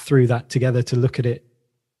way through that together to look at it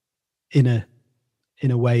in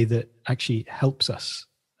a way that actually helps us?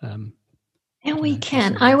 And we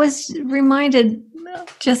can. I was reminded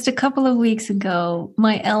just a couple of weeks ago,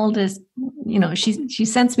 my eldest, you know, she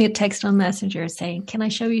sends me a text on Messenger saying, "Can I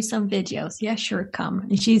show you some videos?" "Yeah, sure, come."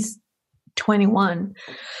 And she's 21.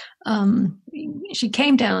 She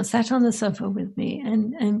came down, sat on the sofa with me,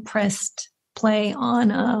 and pressed play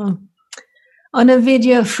on a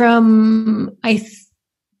video from, I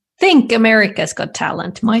think, America's Got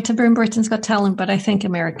Talent. Might have been Britain's Got Talent, but I think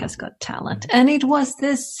America's Got Talent. And it was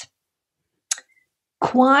this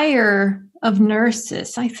choir of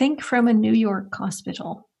nurses, I think from a New York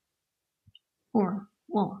hospital, or,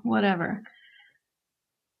 well, whatever,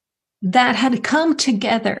 that had come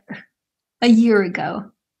together a year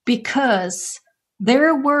ago because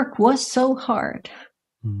their work was so hard.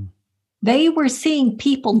 They were seeing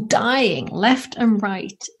people dying left and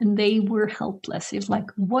right, and they were helpless. It's like,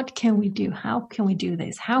 what can we do? How can we do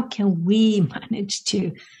this? How can we manage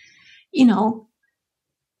to, you know,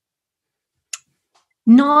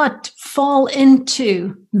 not fall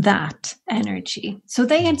into that energy? So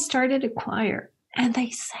they had started a choir and they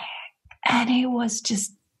sang, and it was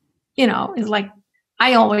just, you know, it's like,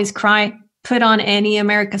 I always cry. Put on any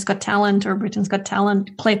America's Got Talent or Britain's Got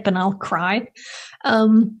Talent clip and I'll cry.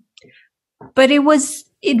 But it was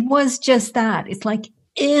just that. It's like,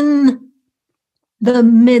 in the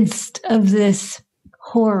midst of this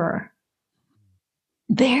horror,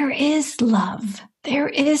 there is love. There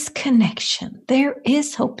is connection. There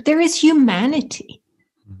is hope. There is humanity.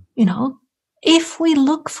 You know, if we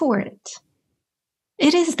look for it,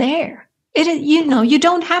 it is there. It is, you know, you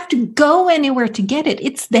don't have to go anywhere to get it.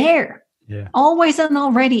 It's there. Yeah. Always and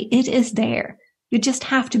already, it is there. You just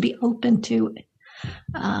have to be open to it.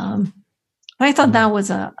 I thought that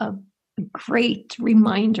was a great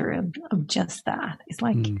reminder of just that. It's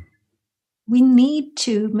like, we need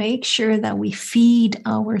to make sure that we feed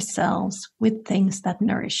ourselves with things that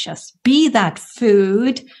nourish us. Be that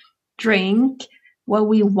food, drink, what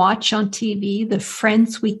we watch on TV, the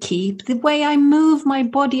friends we keep, the way I move my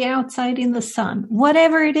body outside in the sun,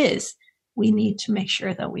 whatever it is, we need to make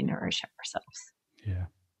sure that we nourish ourselves. Yeah.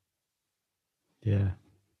 Yeah.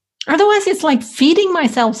 Otherwise, it's like feeding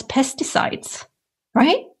myself pesticides,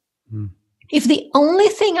 right? Mm. If the only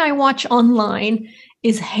thing I watch online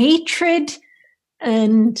is hatred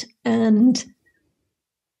and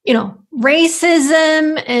you know,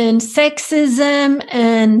 racism and sexism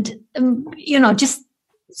and you know, just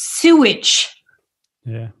sewage.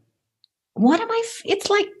 Yeah. What am I? It's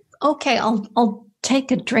like, okay, I'll take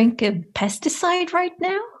a drink of pesticide right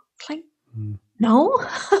now. It's like, no,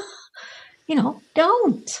 you know,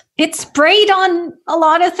 don't. It's sprayed on a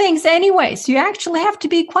lot of things anyway. So you actually have to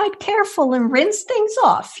be quite careful and rinse things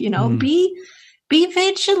off. You know, be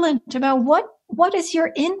vigilant about what is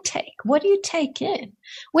your intake? What do you take in?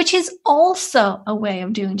 Which is also a way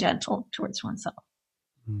of doing gentle towards oneself.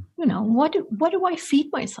 You know, what do I feed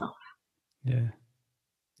myself? Yeah.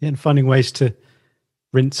 Yeah, and finding ways to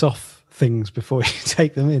rinse off things before you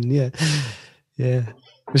take them in. Yeah. Yeah.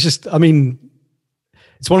 It's just, I mean,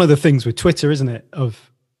 it's one of the things with Twitter, isn't it?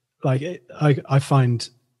 Of like, I find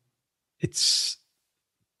it's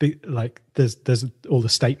big, like there's all the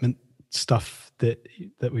statement stuff that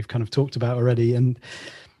we've kind of talked about already. And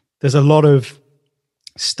there's a lot of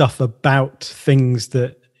stuff about things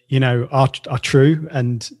that, you know, are true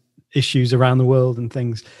and issues around the world and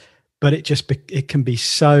things, but it can be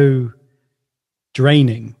so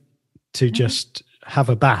draining to just have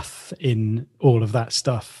a bath in all of that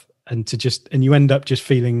stuff and you end up just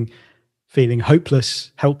feeling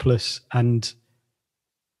hopeless, helpless, and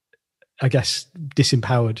I guess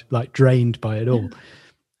disempowered, like drained by it all.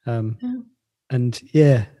 And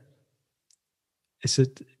yeah, it's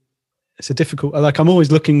a difficult, like I'm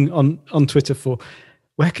always looking on Twitter for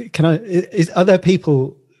where can are there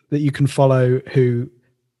people that you can follow who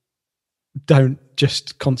don't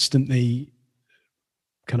just constantly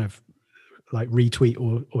kind of like retweet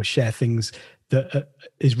or share things that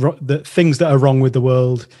things that are wrong with the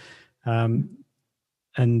world,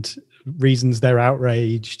 and reasons they're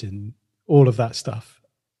outraged and all of that stuff.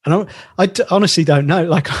 And I honestly don't know.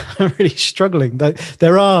 Like I'm really struggling.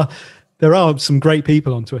 There are some great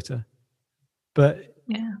people on Twitter, but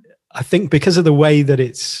yeah. I think because of the way that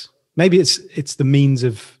it's the means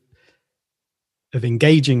of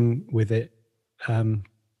engaging with it,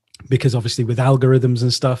 because obviously with algorithms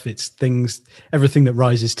and stuff, it's everything that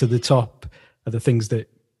rises to the top are the things that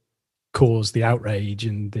cause the outrage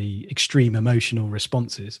and the extreme emotional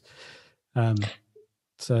responses.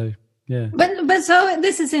 So yeah. But so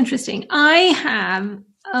this is interesting. I have,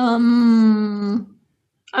 I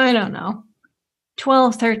don't know,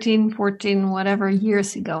 12, 13, 14, whatever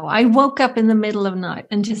years ago, I woke up in the middle of the night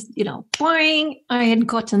and just, you know, boing, I had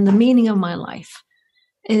gotten the meaning of my life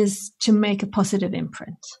is to make a positive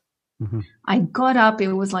imprint. Mm-hmm. I got up,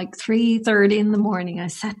 it was like 3:30 in the morning. I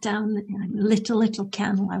sat down, lit a little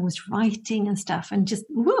candle. I was writing and stuff and just,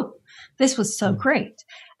 whoo, this was so great.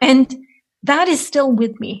 And that is still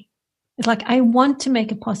with me. It's like, I want to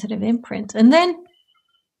make a positive imprint. And then,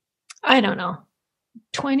 I don't know,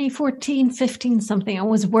 2014, 15 something, I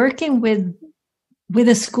was working with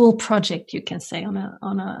a school project, you can say, on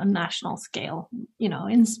a national scale, you know,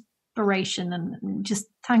 inspiration and just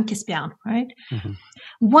Tankespjärn, right? Mm-hmm.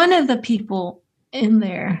 One of the people in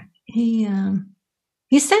there, he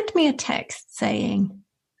sent me a text saying,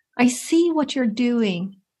 I see what you're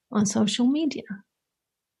doing on social media.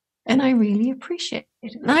 And I really appreciate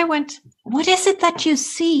it. And I went, what is it that you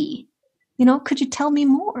see? You know, could you tell me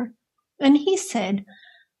more? And he said,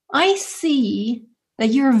 I see that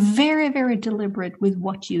you're very, very deliberate with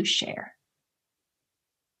what you share.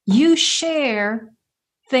 You share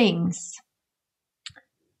things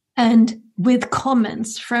and with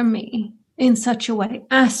comments from me in such a way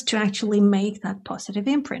as to actually make that positive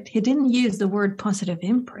imprint. He didn't use the word positive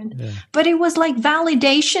imprint, but it was like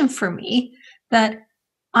validation for me that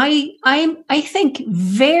I think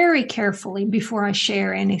very carefully before I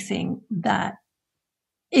share anything that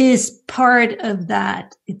is part of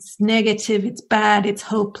that. It's negative, it's bad, it's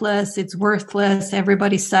hopeless, it's worthless,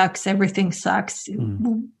 everybody sucks, everything sucks,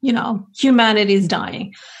 you know, humanity is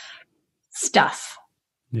dying stuff.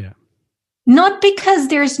 Yeah. Not because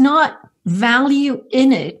there's not value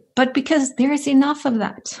in it, but because there's enough of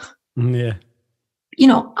that. Yeah. You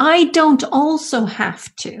know, I don't also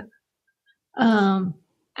have to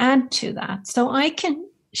add to that. So I can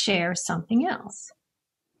share something else,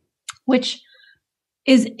 which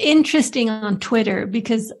is interesting on Twitter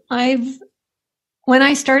because when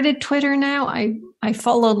I started Twitter now, I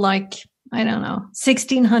followed like I don't know,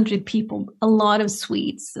 1,600 people, a lot of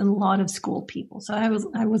Swedes and a lot of school people. So I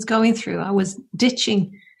was going through, I was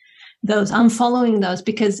ditching those, unfollowing those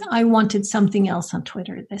because I wanted something else on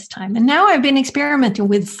Twitter this time. And now I've been experimenting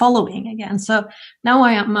with following again. So now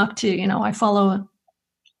I am up to, I follow,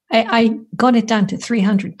 I got it down to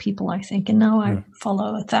 300 people, I think. And now I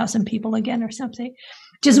follow 1,000 people again or something.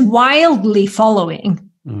 Just wildly following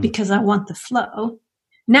because I want the flow.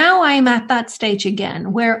 Now I'm at that stage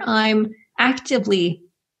again where I'm actively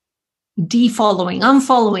defollowing,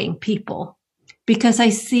 unfollowing people because I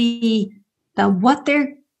see that what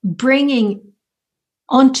they're bringing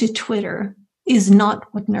onto Twitter is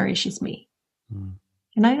not what nourishes me.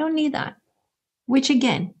 And I don't need that, which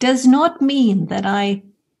again does not mean that I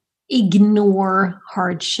ignore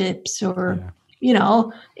hardships or,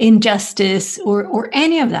 injustice or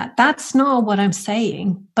any of that. That's not what I'm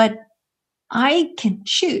saying, but I can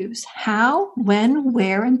choose how, when,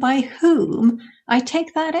 where, and by whom I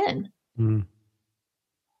take that in.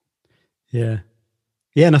 Yeah.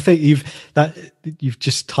 Yeah. And I think you've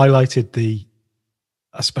just highlighted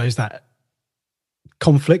I suppose that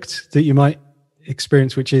conflict that you might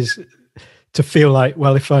experience, which is to feel like,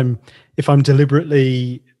 well, if I'm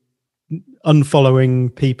deliberately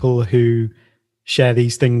unfollowing people who share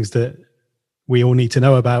these things that we all need to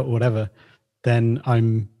know about or whatever, then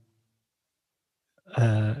I'm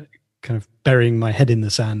kind of burying my head in the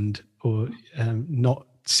sand or not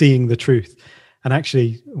seeing the truth. And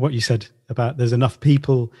actually what you said about there's enough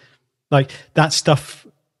people, like that stuff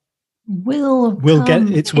will get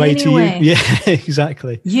its way anyway. to you. Yeah,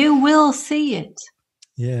 exactly. You will see it.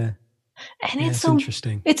 Yeah. And it's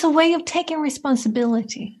interesting. It's a way of taking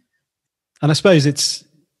responsibility. And I suppose it's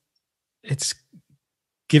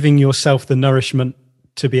giving yourself the nourishment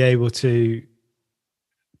to be able to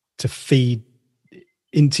feed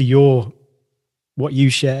into what you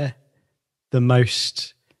share, the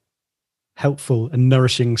most helpful and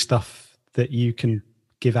nourishing stuff that you can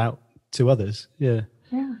give out to others. Yeah.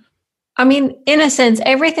 Yeah. I mean, in a sense,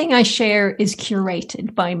 everything I share is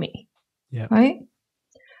curated by me. Yeah. Right.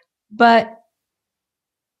 But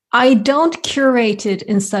I don't curate it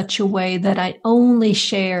in such a way that I only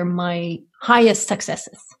share my highest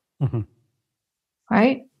successes.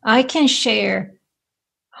 Right. I can share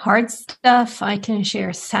hard stuff. I can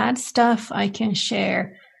share sad stuff. I can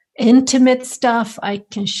share intimate stuff. I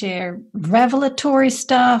can share revelatory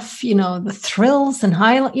stuff, the thrills and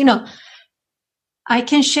highlight, I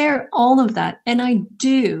can share all of that. And I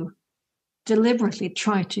do deliberately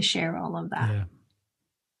try to share all of that. Yeah.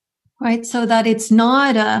 Right. So that it's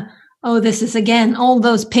not this is again, all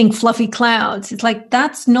those pink fluffy clouds. It's like,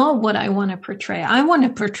 that's not what I want to portray. I want to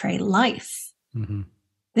portray life.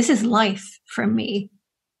 This is life for me.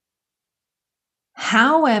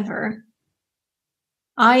 However,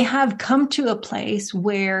 I have come to a place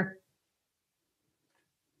where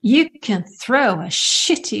you can throw a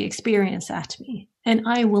shitty experience at me and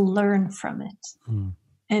I will learn from it.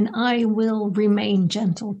 And I will remain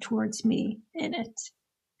gentle towards me in it.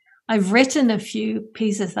 I've written a few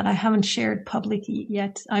pieces that I haven't shared publicly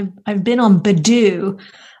yet. I've been on Badoo,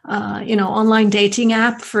 online dating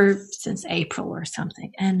app since April or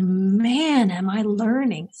something. And man, am I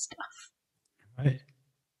learning stuff. Right.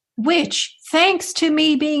 Which, thanks to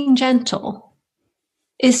me being gentle,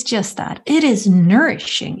 is just that. It is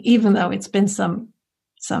nourishing, even though it's been some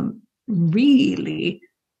really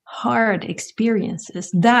hard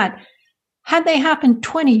experiences that, had they happened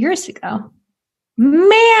 20 years ago,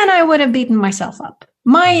 man, I would have beaten myself up.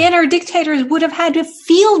 My inner dictators would have had a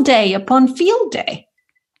field day upon field day,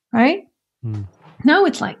 right? Now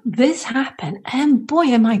it's like, this happened, and boy,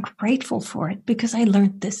 am I grateful for it because I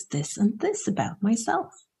learned this, and this about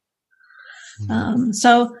myself.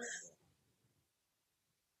 So,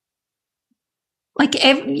 like,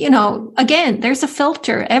 again, there's a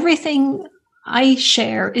filter. Everything I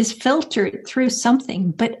share is filtered through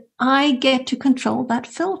something, but I get to control that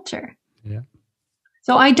filter. Yeah.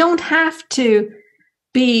 So I don't have to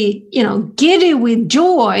be, giddy with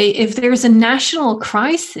joy. If there's a national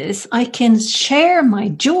crisis, I can share my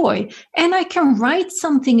joy and I can write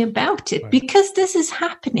something about it. Right. Because this is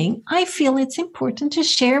happening. I feel it's important to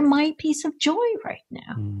share my piece of joy right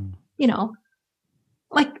now.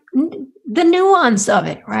 Like the nuance of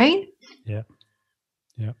it, right? Yeah.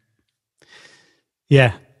 Yeah.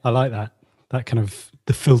 Yeah. I like that. That kind of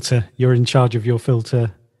the filter. You're in charge of your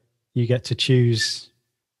filter. You get to choose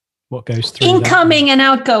what goes through incoming and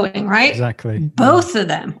outgoing, right? Exactly. Both of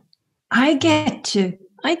them. I get to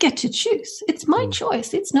choose. It's my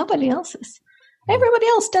choice. It's nobody else's. Everybody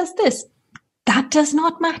else does this. That does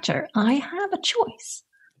not matter. I have a choice.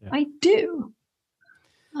 Yeah. I do.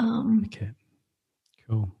 Okay,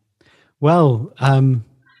 cool. Well,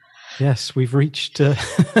 yes, we've reached the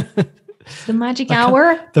magic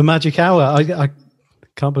hour. The magic hour. I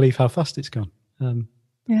can't believe how fast it's gone.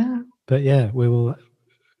 Yeah. But yeah, we will.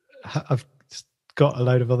 I've got a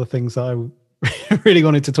load of other things that I really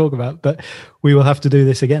wanted to talk about, but we will have to do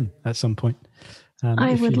this again at some point.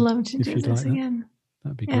 I would love to do this again.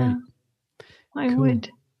 That'd be great. I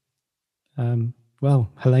would.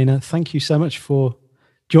 Well, Helena, thank you so much for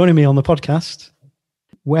joining me on the podcast.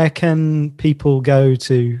 Where can people go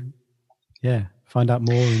to, find out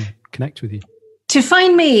more and connect with you? To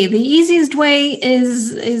find me, the easiest way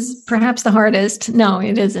is perhaps the hardest. No,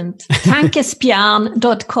 it isn't.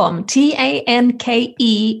 Tankespjärn.com.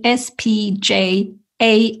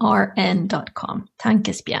 Tankespjarn.com.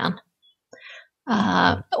 Tankespjärn.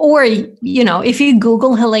 Or, if you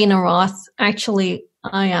Google Helena Roth, actually,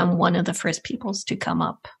 I am one of the first people to come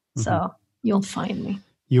up. Mm-hmm. So you'll find me.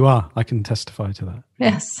 You are. I can testify to that.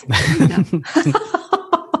 Yes.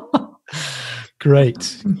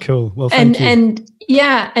 Great. Cool. Well, thank you. And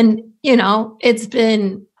it's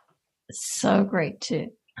been so great to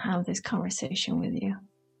have this conversation with you.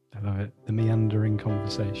 I love it. The meandering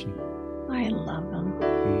conversation. I love them.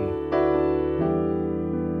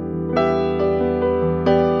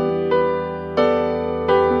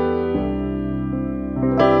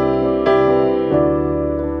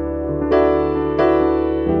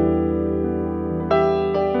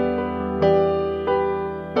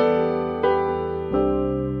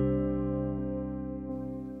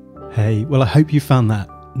 Hey, well, I hope you found that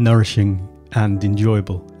nourishing and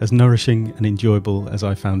enjoyable, as nourishing and enjoyable as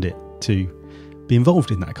I found it to be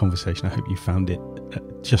involved in that conversation. I hope you found it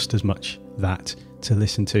just as much that to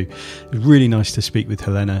listen to. It was really nice to speak with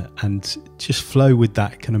Helena and just flow with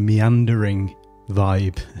that kind of meandering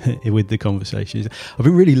vibe with the conversations. I've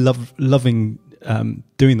been really loving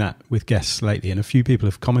doing that with guests lately, and a few people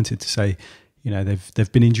have commented to say,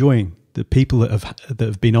 they've been enjoying the people that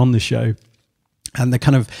have been on the show. And the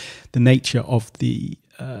kind of the nature of the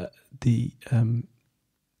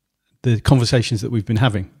conversations that we've been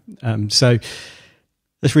having. So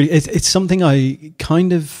that's really it's something I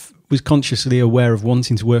kind of was consciously aware of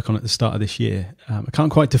wanting to work on at the start of this year. I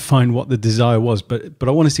can't quite define what the desire was, but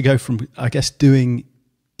I wanted to go from, I guess, doing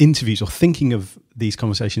interviews or thinking of these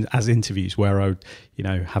conversations as interviews where I would,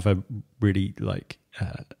 have a really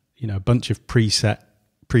a bunch of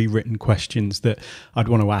pre-written questions that I'd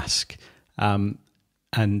want to ask. And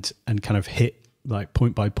kind of hit like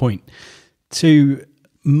point by point, to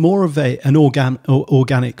more of an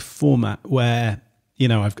organic format where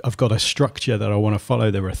I've got a structure that I want to follow.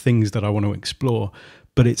 There are things that I want to explore,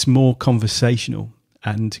 but it's more conversational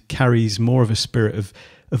and carries more of a spirit of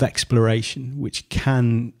exploration, which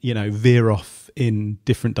can veer off in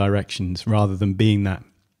different directions rather than being that,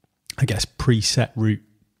 I guess, preset route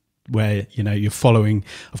where you're following.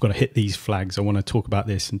 I've got to hit these flags. I want to talk about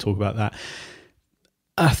this and talk about that.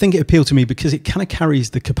 I think it appealed to me because it kind of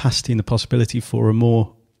carries the capacity and the possibility for a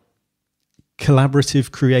more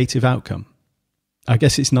collaborative, creative outcome. I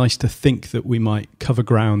guess it's nice to think that we might cover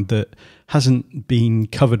ground that hasn't been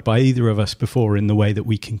covered by either of us before in the way that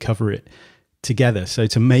we can cover it together. So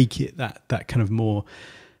to make it that kind of more,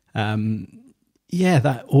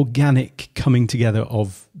 that organic coming together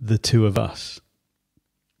of the two of us.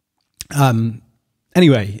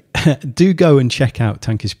 Anyway, do go and check out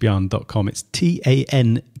Tankespjärn.com. It's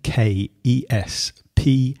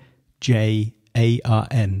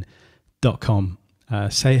Tankespjarn.com.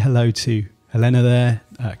 Say hello to Helena there.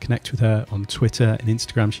 Connect with her on Twitter and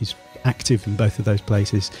Instagram. She's active in both of those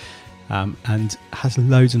places, and has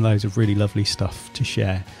loads and loads of really lovely stuff to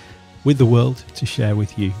share with the world, to share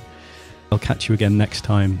with you. I'll catch you again next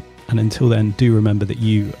time. And until then, do remember that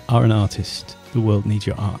you are an artist. The world needs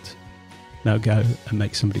your art. Now go and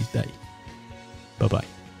make somebody's day.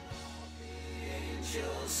 Bye-bye.